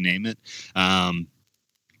protocol, you name it.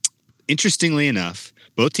 Interestingly enough,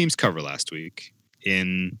 both teams cover last week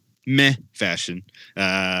in meh fashion.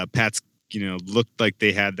 Pats, looked like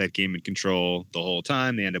they had that game in control the whole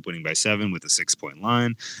time. They end up winning by 7 with a 6-point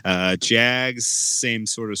line. Jags, same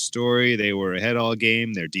sort of story. They were ahead all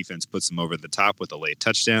game. Their defense puts them over the top with a late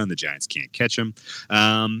touchdown. The Giants can't catch them.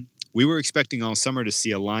 We were expecting all summer to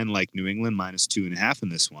see a line like New England minus 2.5 in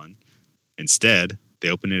this one. Instead, they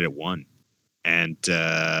opened it at 1. And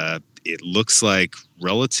it looks like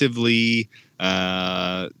relatively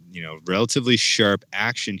sharp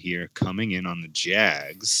action here coming in on the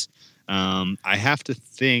Jags. I have to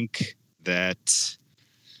think that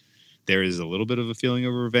there is a little bit of a feeling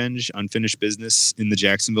of revenge, unfinished business in the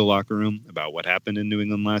Jacksonville locker room about what happened in New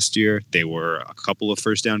England last year. They were a couple of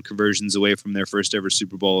first down conversions away from their first ever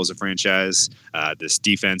Super Bowl as a franchise. This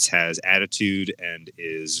defense has attitude and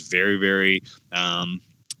is very, very,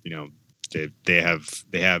 They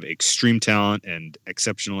have extreme talent and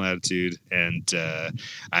exceptional attitude, and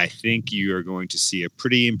I think you are going to see a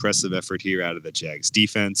pretty impressive effort here out of the Jags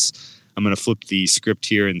defense. I'm going to flip the script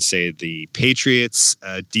here and say the Patriots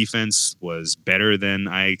defense was better than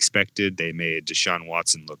I expected. They made Deshaun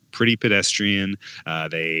Watson look pretty pedestrian.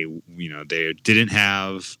 They didn't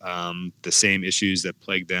have the same issues that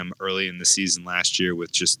plagued them early in the season last year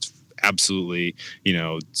with just absolutely,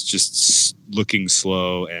 just looking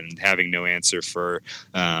slow and having no answer for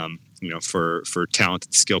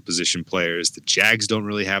talented skill position players. The Jags don't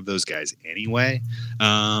really have those guys anyway.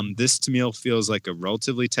 This to me feels like a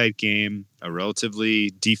relatively tight game, a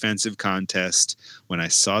relatively defensive contest. When I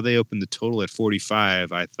saw they opened the total at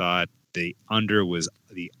 45, I thought the under was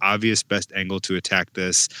the obvious best angle to attack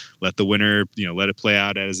this. Let the winner, let it play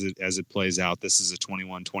out as it plays out. This is a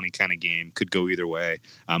 21-20 kind of game. Could go either way.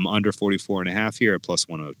 I'm under 44.5 here at plus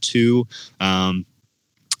 102.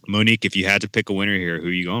 Monique, if you had to pick a winner here, who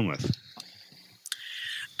are you going with?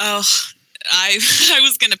 Oh, I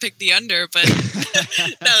was going to pick the under, but now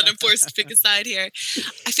that I'm forced to pick a side here,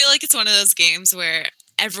 I feel like it's one of those games where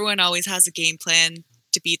everyone always has a game plan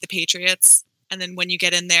to beat the Patriots. And then when you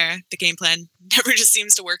get in there, the game plan never just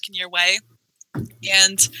seems to work in your way.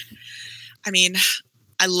 And I mean,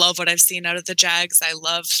 I love what I've seen out of the Jags. I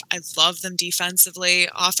love them defensively.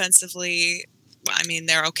 Offensively, I mean,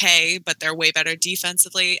 they're okay, but they're way better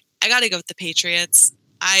defensively. I got to go with the Patriots.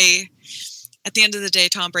 At the end of the day,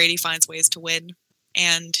 Tom Brady finds ways to win,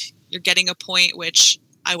 and you're getting a point which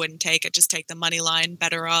I wouldn't take. I'd just take the money line,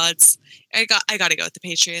 better odds. I got to go with the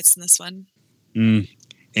Patriots in this one.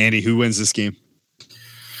 Andy, who wins this game?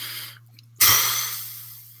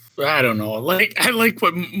 I don't know. I like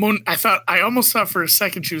what I thought. I almost thought for a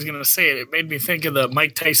second she was going to say it. It made me think of the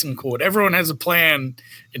Mike Tyson quote: "Everyone has a plan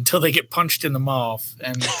until they get punched in the mouth."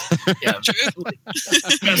 And yeah,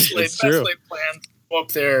 best laid plan. Go up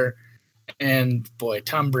there, and boy,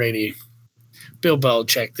 Tom Brady, Bill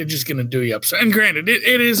Belichick, they're just going to do you up. So, and granted,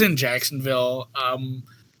 it is in Jacksonville.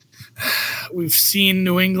 We've seen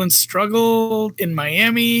New England struggle in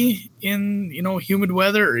Miami in, humid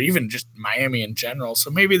weather, or even just Miami in general. So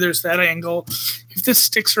maybe there's that angle. If this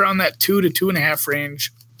sticks around that 2 to 2.5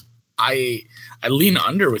 range, I lean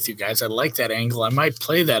under with you guys. I like that angle. I might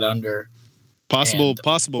play that under. Possible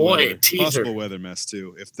weather mess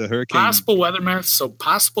too. If the hurricane possible weather mess, so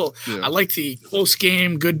possible. Yeah. I like the close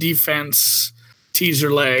game, good defense,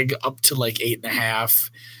 teaser leg up to like 8.5.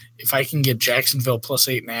 If I can get Jacksonville plus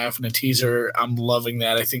 8.5 and a teaser, I'm loving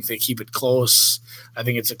that. I think they keep it close. I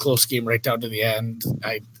think it's a close game right down to the end.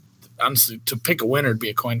 Honestly, to pick a winner would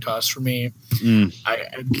be a coin toss for me.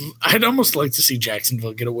 I'd almost like to see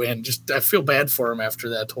Jacksonville get a win. Just I feel bad for them after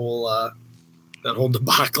that whole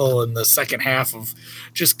debacle in the second half of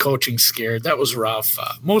just coaching scared. That was rough.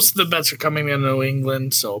 Most of the bets are coming in New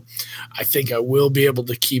England, so I think I will be able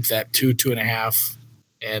to keep that 2.5,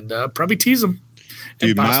 and probably tease them.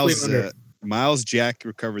 Dude, Miles Jack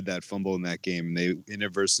recovered that fumble in that game, and they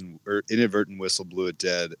inadvertent whistle blew it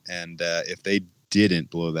dead. And if they didn't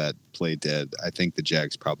blow that play dead, I think the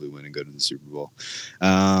Jags probably win and go to the Super Bowl.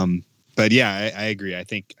 But yeah, I agree. I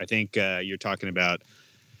think you're talking about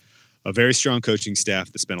a very strong coaching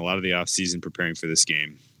staff that spent a lot of the offseason preparing for this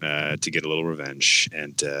game to get a little revenge.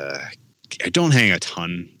 And I don't hang a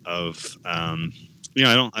ton of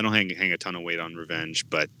I don't hang a ton of weight on revenge,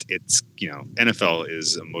 but it's, NFL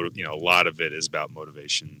is a lot of it is about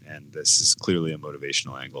motivation, and this is clearly a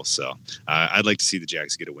motivational angle. So I'd like to see the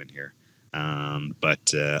Jags get a win here.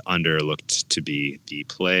 But under looked to be the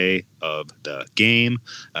play of the game.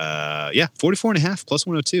 44.5 plus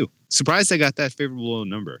 102. Surprised I got that favorable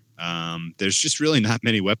number. There's just really not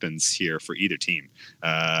many weapons here for either team.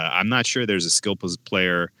 I'm not sure there's a skill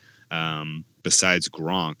player besides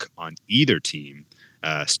Gronk on either team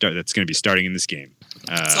that's going to be starting in this game.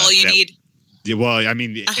 That's all you need. Yeah, well, I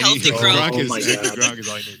mean, a healthy Gronk. Gronk is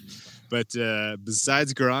all you need. But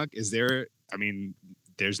besides Gronk, is there? I mean,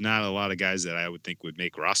 there's not a lot of guys that I would think would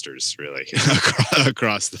make rosters really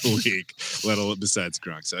across the league, let alone besides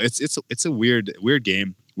Gronk. So it's a weird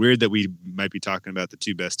game. Weird that we might be talking about the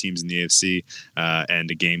two best teams in the AFC and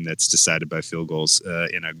a game that's decided by field goals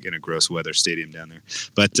in a gross weather stadium down there.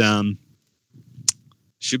 But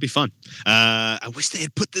should be fun. I wish they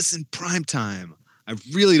had put this in prime time. I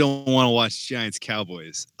really don't want to watch Giants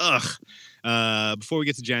Cowboys. Ugh. Before we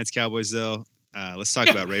get to Giants Cowboys though, let's talk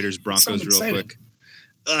about Raiders Broncos real quick.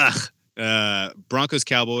 Broncos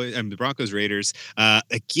Cowboys and the Broncos Raiders.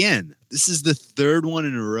 Again, this is the third one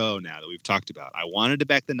in a row now that we've talked about. I wanted to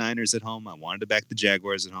back the Niners at home. I wanted to back the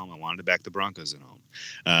Jaguars at home. I wanted to back the Broncos at home.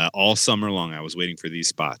 All summer long, I was waiting for these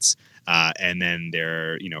spots. And then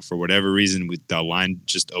there, for whatever reason, the line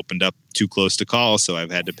just opened up too close to call, so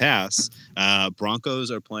I've had to pass.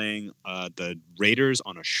 Broncos are playing the Raiders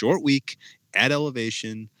on a short week at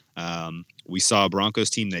elevation. We saw a Broncos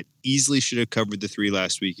team that easily should have covered the 3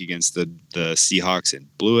 last week against the Seahawks and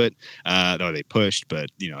blew it. No, they pushed, but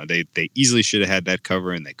they easily should have had that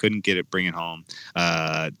cover and they couldn't bring it home.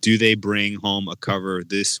 Do they bring home a cover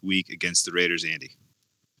this week against the Raiders, Andy?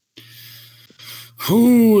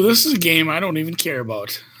 Ooh, this is a game I don't even care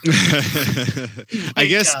about. I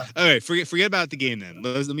guess. All right, forget about the game then.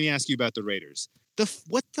 Let me ask you about the Raiders.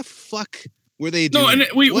 What the fuck were they doing? No, and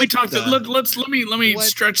we talked. Let me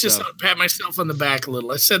stretch this out, pat myself on the back a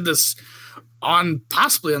little. I said this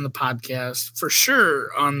possibly on the podcast, for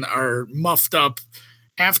sure on our muffed up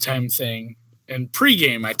halftime thing, and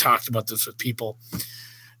pregame. I talked about this with people.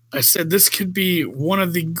 I said this could be one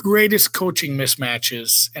of the greatest coaching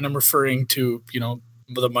mismatches, and I'm referring to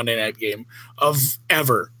the Monday night game of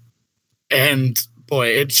ever. And boy,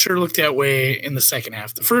 it sure looked that way in the second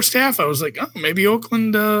half. The first half, I was like, oh, maybe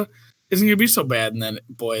Oakland isn't going to be so bad. And then,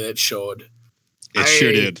 boy, that showed. It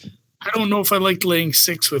sure did. I don't know if I liked laying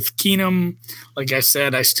 6 with Keenum. Like I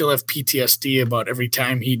said, I still have PTSD about every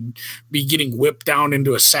time he'd be getting whipped down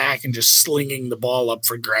into a sack and just slinging the ball up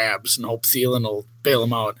for grabs and hope Thielen will bail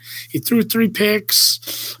him out. He threw 3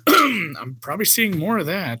 picks. I'm probably seeing more of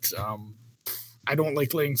that. I don't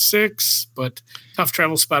like laying 6, but tough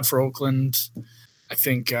travel spot for Oakland. I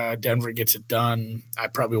think Denver gets it done. I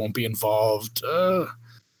probably won't be involved.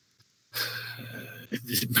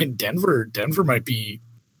 Denver might be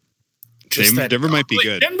Denver might be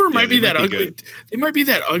good. Denver might be that ugly. Good. They might be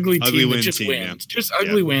that ugly team that just wins. Yeah. Just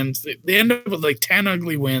ugly wins. They end up with like 10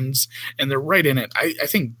 ugly wins, and they're right in it. I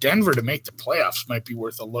think Denver to make the playoffs might be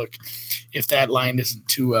worth a look if that line isn't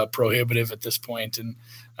too prohibitive at this point. And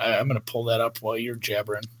I'm going to pull that up while you're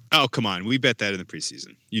jabbering. Oh, come on. We bet that in the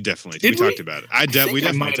preseason. You definitely Did we talked about it. We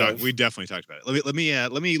definitely talked about it. Let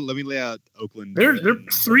me lay out Oakland. They're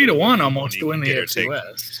 3-1 almost to win the AFC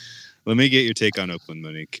West. Let me get your take on Oakland,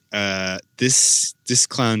 Monique. This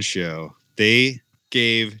clown show, they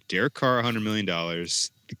gave Derek Carr $100 million.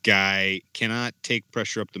 The guy cannot take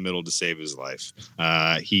pressure up the middle to save his life.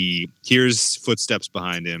 He hears footsteps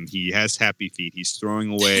behind him. He has happy feet. He's throwing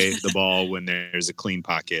away the ball when there's a clean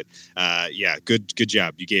pocket. Good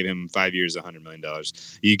job. You gave him 5 years, $100 million.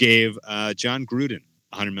 You gave John Gruden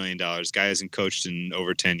 $100 million. Guy hasn't coached in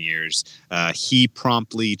over 10 years. He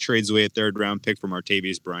promptly trades away a third-round pick from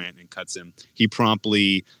Martavius Bryant and cuts him. He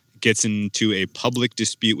promptly gets into a public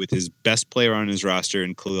dispute with his best player on his roster,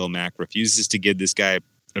 and Khalil Mack refuses to give this guy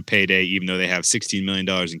a payday, even though they have $16 million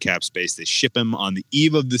in cap space. They ship him on the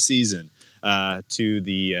eve of the season to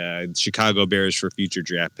the Chicago Bears for future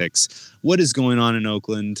draft picks. What is going on in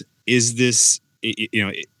Oakland? Is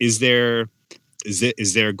there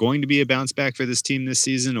going to be a bounce back for this team this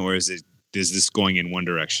season, or is this going in one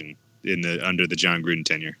direction under the John Gruden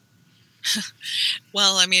tenure?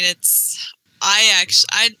 Well, I mean,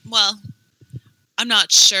 I'm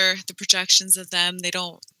not sure the projections of them. They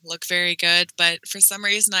don't look very good, but for some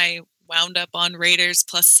reason I wound up on Raiders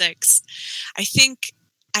 +6. I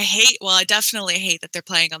definitely hate that they're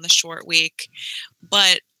playing on the short week,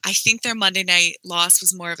 but I think their Monday night loss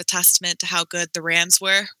was more of a testament to how good the Rams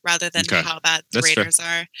were rather than how bad the Raiders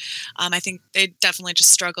are. I think they definitely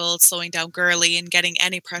just struggled slowing down Gurley and getting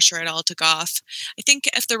any pressure at all to Goff. I think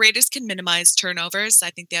if the Raiders can minimize turnovers, I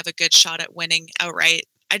think they have a good shot at winning outright.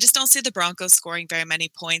 I just don't see the Broncos scoring very many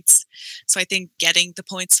points. So I think getting the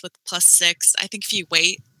points with +6, I think if you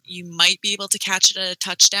wait, you might be able to catch it at a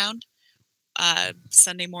touchdown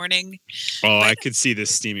Sunday morning. Oh, I could see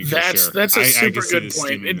this steaming for sure. That's a super good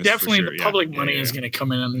point. It definitely, the public money is going to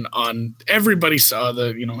come in on, everybody saw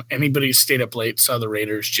anybody who stayed up late saw the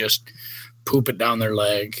Raiders just poop it down their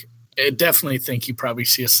leg. I definitely think you probably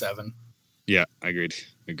see a 7. Yeah, agreed.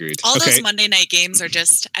 All those Monday night games are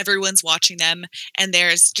just everyone's watching them, and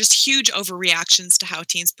there's just huge overreactions to how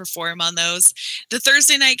teams perform on those. The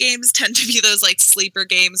Thursday night games tend to be those like sleeper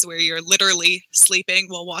games where you're literally sleeping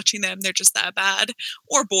while watching them. They're just that bad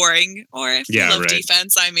or boring. Or if you love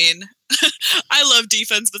defense, I mean, I love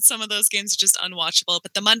defense, but some of those games are just unwatchable.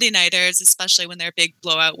 But the Monday nighters, especially when they're big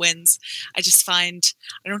blowout wins, I just find,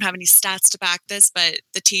 I don't have any stats to back this, but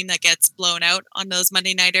the team that gets blown out on those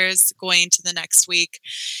Monday nighters going into the next week,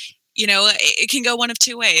 it can go one of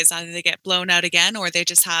two ways. Either they get blown out again, or they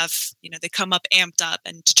just have, they come up amped up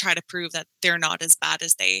and to try to prove that they're not as bad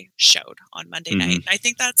as they showed on Monday night. And I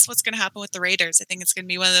think that's what's going to happen with the Raiders. I think it's going to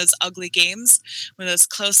be one of those ugly games, one of those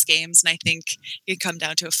close games. And I think it can come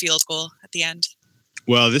down to a field goal at the end.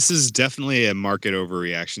 Well, this is definitely a market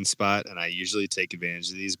overreaction spot, and I usually take advantage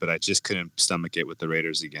of these, but I just couldn't stomach it with the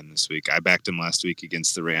Raiders again this week. I backed them last week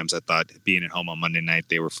against the Rams. I thought being at home on Monday night,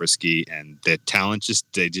 they were frisky, and the talent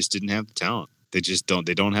they just didn't have the talent. They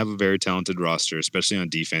don't have a very talented roster, especially on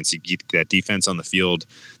defense. You get that defense on the field.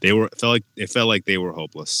 It felt like they were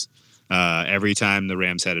hopeless. Every time the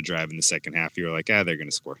Rams had a drive in the second half, you were like, they're going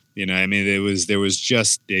to score. I mean, there was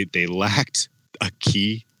just they lacked a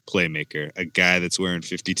key playmaker, a guy that's wearing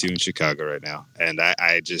 52 in Chicago right now. And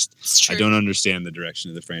I don't understand the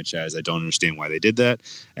direction of the franchise. I don't understand why they did that.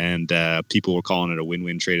 And people were calling it a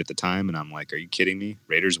win-win trade at the time. And I'm like, are you kidding me?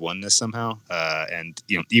 Raiders won this somehow. And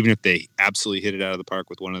even if they absolutely hit it out of the park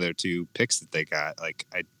with one of their 2 picks that they got, like,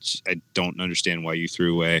 I don't understand why you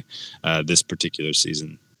threw away this particular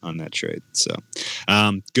season on that trade. So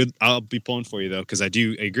good. I'll be pulling for you though, because I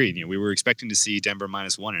do agree. We were expecting to see Denver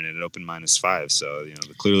 -1 and it opened -5. So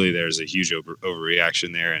clearly there's a huge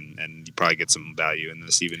overreaction there, and you probably get some value in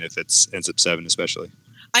this, even if it ends up 7, especially.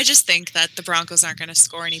 I just think that the Broncos aren't going to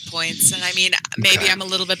score any points, and I mean, maybe I'm a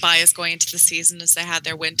little bit biased going into the season as they had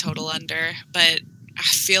their win total under, but I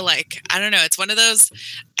feel like, I don't know, it's one of those,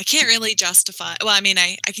 I can't really justify, well, I mean,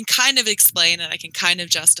 I can kind of explain and I can kind of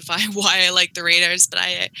justify why I like the Raiders, but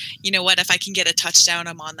if I can get a touchdown,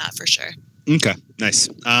 I'm on that for sure. Okay, nice.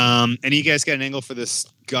 And you guys got an angle for this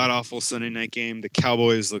god-awful Sunday night game? The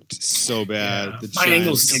Cowboys looked so bad. Yeah, my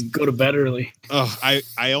angle's to go to bed early. Oh,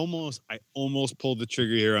 I almost pulled the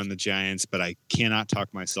trigger here on the Giants, but I cannot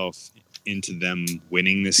talk myself into them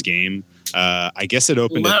winning this game. I guess it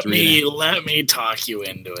opened at 3. Let me talk you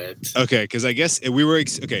into it. Okay, because I guess we were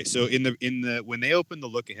okay. So in the when they opened the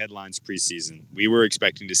look ahead lines preseason, we were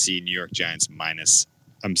expecting to see New York Giants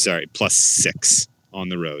 +6 on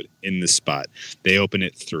the road in this spot. They open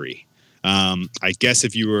at 3. I guess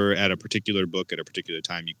if you were at a particular book at a particular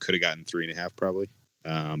time, you could have gotten 3.5 probably.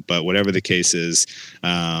 But whatever the case is,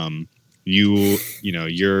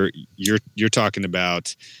 you're talking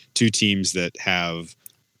about two teams that have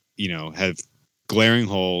glaring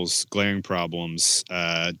holes, glaring problems.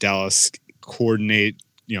 Dallas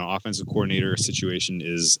offensive coordinator situation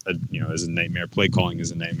is a nightmare. Play calling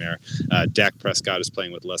is a nightmare. Dak Prescott is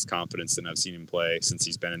playing with less confidence than I've seen him play since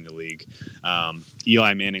he's been in the league.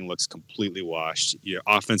 Eli Manning looks completely washed. Your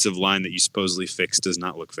offensive line that you supposedly fixed does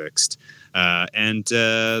not look fixed.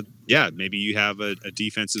 Maybe you have a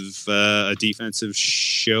defensive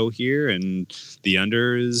show here, and the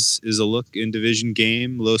under is a look in division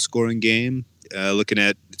game, low scoring game. Looking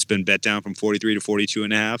at, it's been bet down from 43 to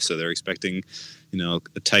 42.5, so they're expecting a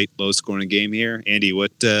tight, low-scoring game here. Andy, where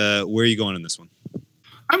are you going in this one?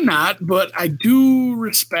 I'm not, but I do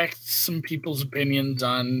respect some people's opinions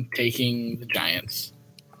on taking the Giants.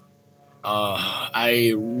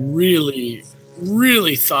 I really,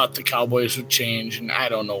 really thought the Cowboys would change, and I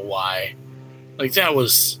don't know why. Like, that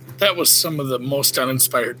was some of the most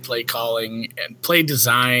uninspired play calling and play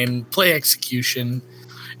design, play execution.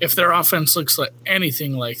 If their offense looks like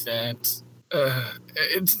anything like that,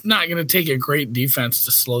 it's not going to take a great defense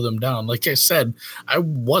to slow them down. Like I said, I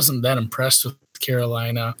wasn't that impressed with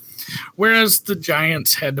Carolina, whereas the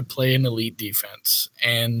Giants had to play an elite defense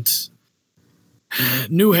and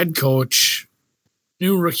new head coach,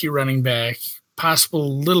 new rookie running back,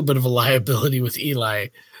 possible little bit of a liability with Eli.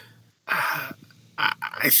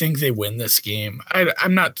 I think they win this game.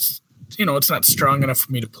 I'm not, it's not strong enough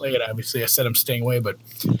for me to play it. Obviously, I said I'm staying away, but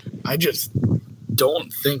I just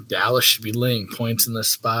don't think Dallas should be laying points in this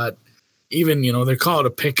spot. Even, they call it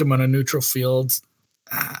a pick 'em on a neutral field.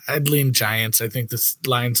 I'd lean Giants. I think this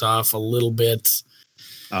line's off a little bit.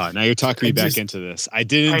 Now you're talking me back into this. I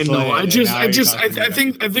didn't. I know. I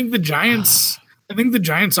think the Giants. I think the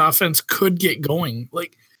Giants' offense could get going.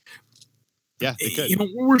 Like, yeah, they could.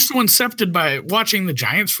 We're so incepted by watching the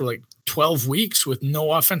Giants for like 12 weeks with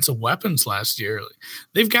no offensive weapons last year.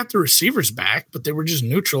 They've got the receivers back, but they were just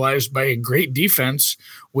neutralized by a great defense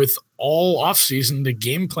with all offseason to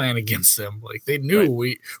game plan against them. Like, they knew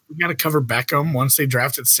we got to cover Beckham once they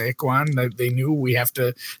drafted Saquon. They knew we have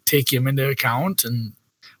to take him into account. And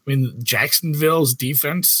I mean, Jacksonville's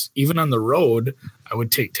defense, even on the road, I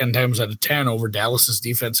would take 10 times out of 10 over Dallas's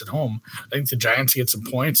defense at home. I think the Giants get some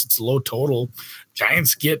points. It's a low total.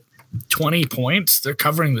 Giants get 20 points. They're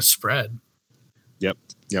covering the spread. Yep.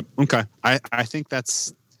 Okay. I think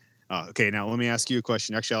that's okay. Now let me ask you a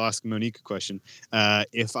question. Actually, I'll ask Monique a question.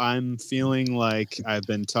 If I'm feeling like I've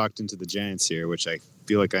been talked into the Giants here, which I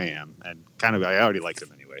feel like I am, and I already like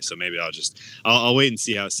them anyway, so maybe I'll wait and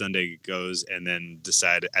see how Sunday goes, and then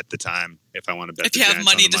decide at the time if I want to bet. If you have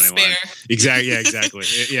money to spare. Exactly. Yeah, exactly.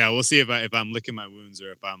 Yeah, we'll see if I'm licking my wounds,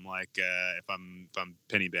 or if I'm like if I'm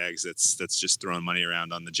penny bags that's just throwing money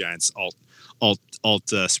around on the Giants alt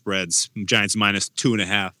spreads, Giants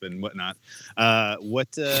 -2.5 and whatnot.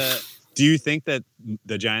 What do you think that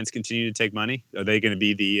the Giants continue to take money? Are they going to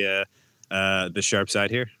be the sharp side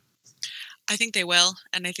here? I think they will,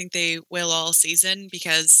 and I think they will all season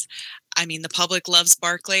because, I mean, the public loves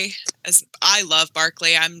Barkley. As I love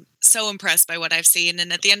Barkley, I'm so impressed by what I've seen.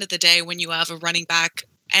 And at the end of the day, when you have a running back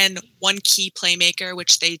and one key playmaker,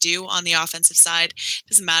 which they do on the offensive side,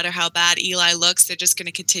 doesn't matter how bad Eli looks, they're just going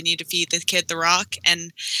to continue to feed the kid the rock.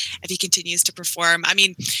 And if he continues to perform, I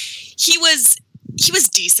mean, he was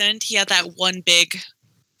decent. He had that one big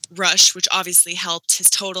rush, which obviously helped his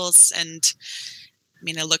totals, and I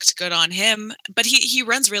mean, it looked good on him, but he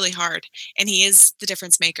runs really hard, and he is the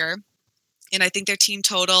difference maker. And I think their team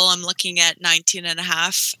total, I'm looking at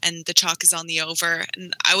 19.5, and the chalk is on the over.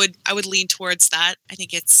 And I would lean towards that. I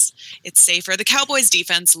think it's safer. The Cowboys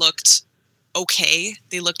defense looked okay.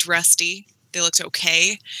 They looked rusty. They looked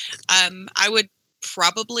okay. I would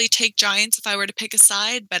probably take Giants if I were to pick a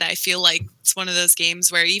side, but I feel like it's one of those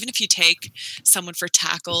games where even if you take someone for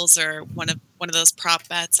tackles or one of those prop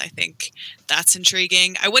bets, I think that's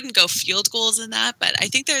intriguing. I wouldn't go field goals in that, but I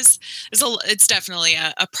think it's definitely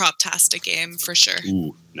a prop-tastic game for sure.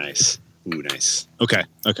 Ooh, nice. Okay.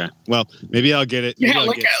 Well, maybe I'll get it. Yeah,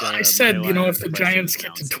 like I said, if the Giants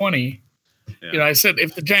get to 20, I said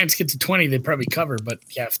if the Giants get to 20, they'd probably cover. But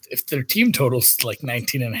yeah, if their team total's like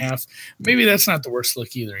 19.5, maybe that's not the worst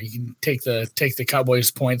look either. You can take the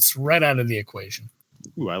Cowboys points right out of the equation.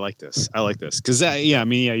 Ooh, I like this. Because,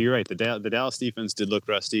 you're right. The Dallas defense did look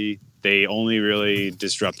rusty. They only really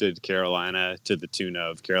disrupted Carolina to the tune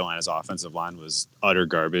of Carolina's offensive line was utter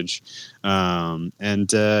garbage.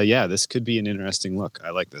 This could be an interesting look. I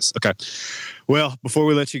like this. Okay. Well, before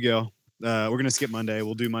we let you go, we're going to skip Monday.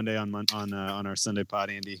 We'll do Monday on our Sunday pod,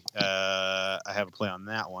 Andy. I have a play on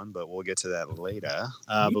that one, but we'll get to that later.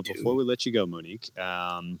 Before we let you go, Monique,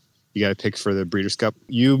 you got a pick for the Breeders' Cup.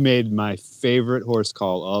 You made my favorite horse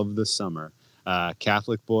call of the summer.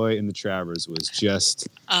 Catholic Boy in the Travers was just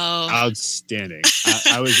outstanding.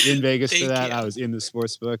 I was in Vegas for that. I was in the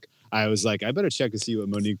sports book. I was like, I better check to see what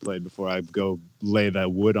Monique played before I go lay the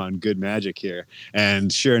wood on good magic here.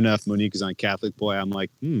 And sure enough, Monique is on Catholic Boy. I'm like,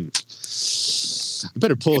 I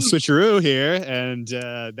better pull a switcheroo here. And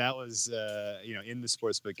that was, in the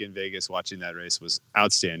sports book in Vegas, watching that race was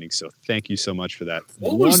outstanding. So thank you so much for that.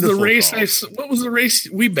 What was the race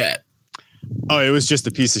we bet? Oh, it was just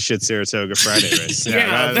a piece of shit Saratoga Friday race.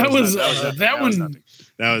 That was one.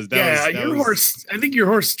 Your horse. I think your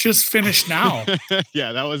horse just finished now.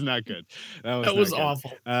 Yeah, that was not good. That was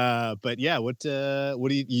awful. But yeah, what do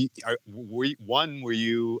you? Were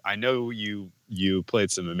you? I know you played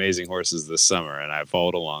some amazing horses this summer, and I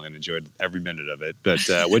followed along and enjoyed every minute of it. But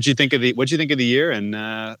what'd you think of the year? And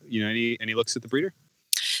any looks at the breeder?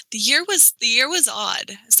 The year was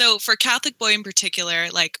odd. So for Catholic Boy in particular,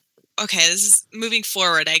 okay, this is moving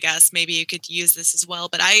forward, I guess. Maybe you could use this as well.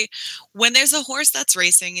 But when there's a horse that's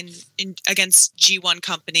racing in against G1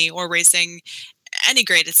 company or racing any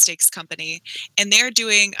graded stakes company, and they're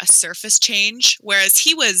doing a surface change, whereas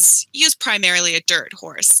he was primarily a dirt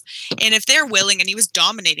horse. And if they're willing, and he was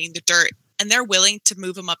dominating the dirt, and they're willing to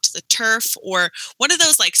move him up to the turf or one of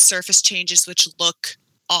those surface changes which look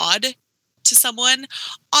odd to someone,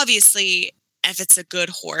 obviously, if it's a good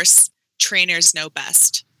horse, trainers know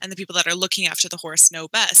best. And the people that are looking after the horse know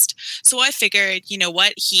best. So I figured, you know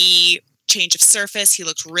what? Change of surface. He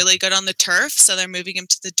looked really good on the turf. So they're moving him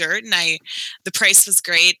to the dirt. And the price was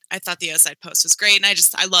great. I thought the outside post was great. And I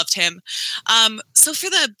loved him. So for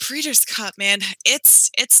the Breeders' Cup, man, it's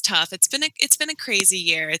tough. It's been a crazy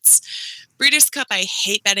year. It's Breeders' Cup. I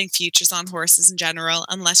hate betting futures on horses in general,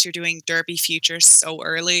 unless you're doing Derby futures so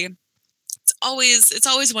early. It's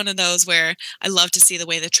always one of those where I love to see the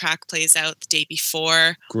way the track plays out the day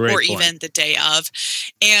before even the day of.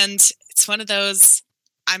 And it's one of those,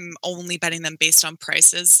 I'm only betting them based on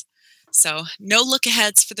prices. So no look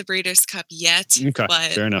aheads for the Breeders' Cup yet. Okay,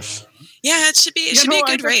 but fair enough. Yeah, it should be a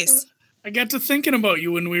good race. I got to thinking about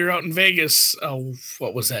you when we were out in Vegas.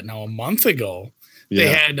 What was that now? A month ago. Yeah.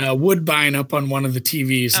 They had Woodbine up on one of the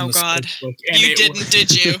TVs. Oh, God. You didn't, did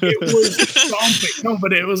you? It was stomping. No,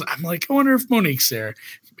 but I'm like, I wonder if Monique's there.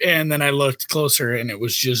 And then I looked closer, and it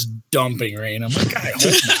was just dumping rain. I'm like, I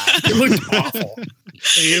hope not. It looked awful.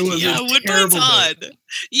 It was Woodbine's odd.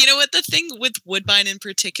 You know what? The thing with Woodbine in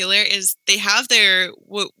particular is they have their,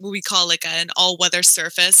 what we call an all-weather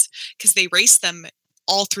surface, because they race them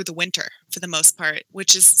all through the winter for the most part,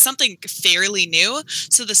 which is something fairly new.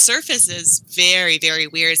 So the surface is very, very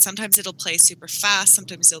weird. Sometimes it'll play super fast,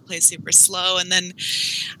 sometimes it'll play super slow. And then,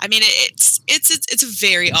 it's a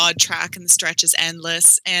very odd track, and the stretch is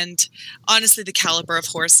endless. And honestly, the caliber of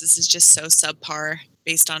horses is just so subpar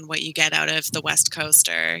based on what you get out of the West Coast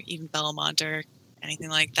or even Belmont or anything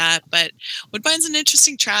like that. But Woodbine's an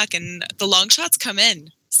interesting track, and the long shots come in.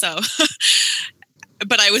 So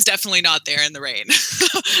but I was definitely not there in the rain.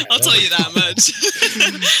 I'll tell you that much.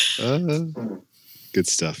 Good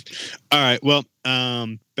stuff. All right. Well,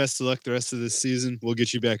 best of luck the rest of this season. We'll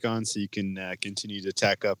get you back on so you can continue to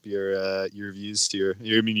tack up your views to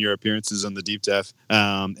your appearances on the Deep Dive.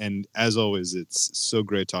 And as always, it's so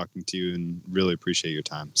great talking to you, and really appreciate your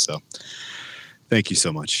time. So thank you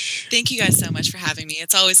so much. Thank you guys so much for having me.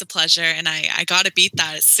 It's always a pleasure. And I got to beat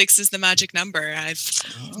that. 6 is the magic number. I've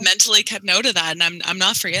mentally kept note of that, and I'm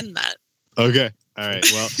not forgetting that. Okay. All right.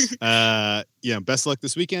 Well, best of luck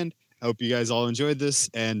this weekend. I hope you guys all enjoyed this,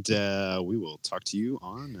 and we will talk to you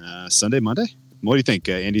on Sunday, Monday. What do you think,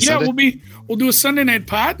 Andy? Yeah, Sunday? we'll do a Sunday night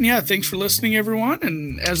pod. And thanks for listening, everyone.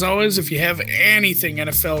 And as always, if you have anything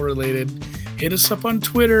NFL related, hit us up on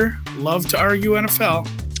Twitter. Love to argue NFL.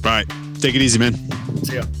 All right. Take it easy, man.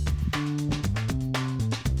 See ya.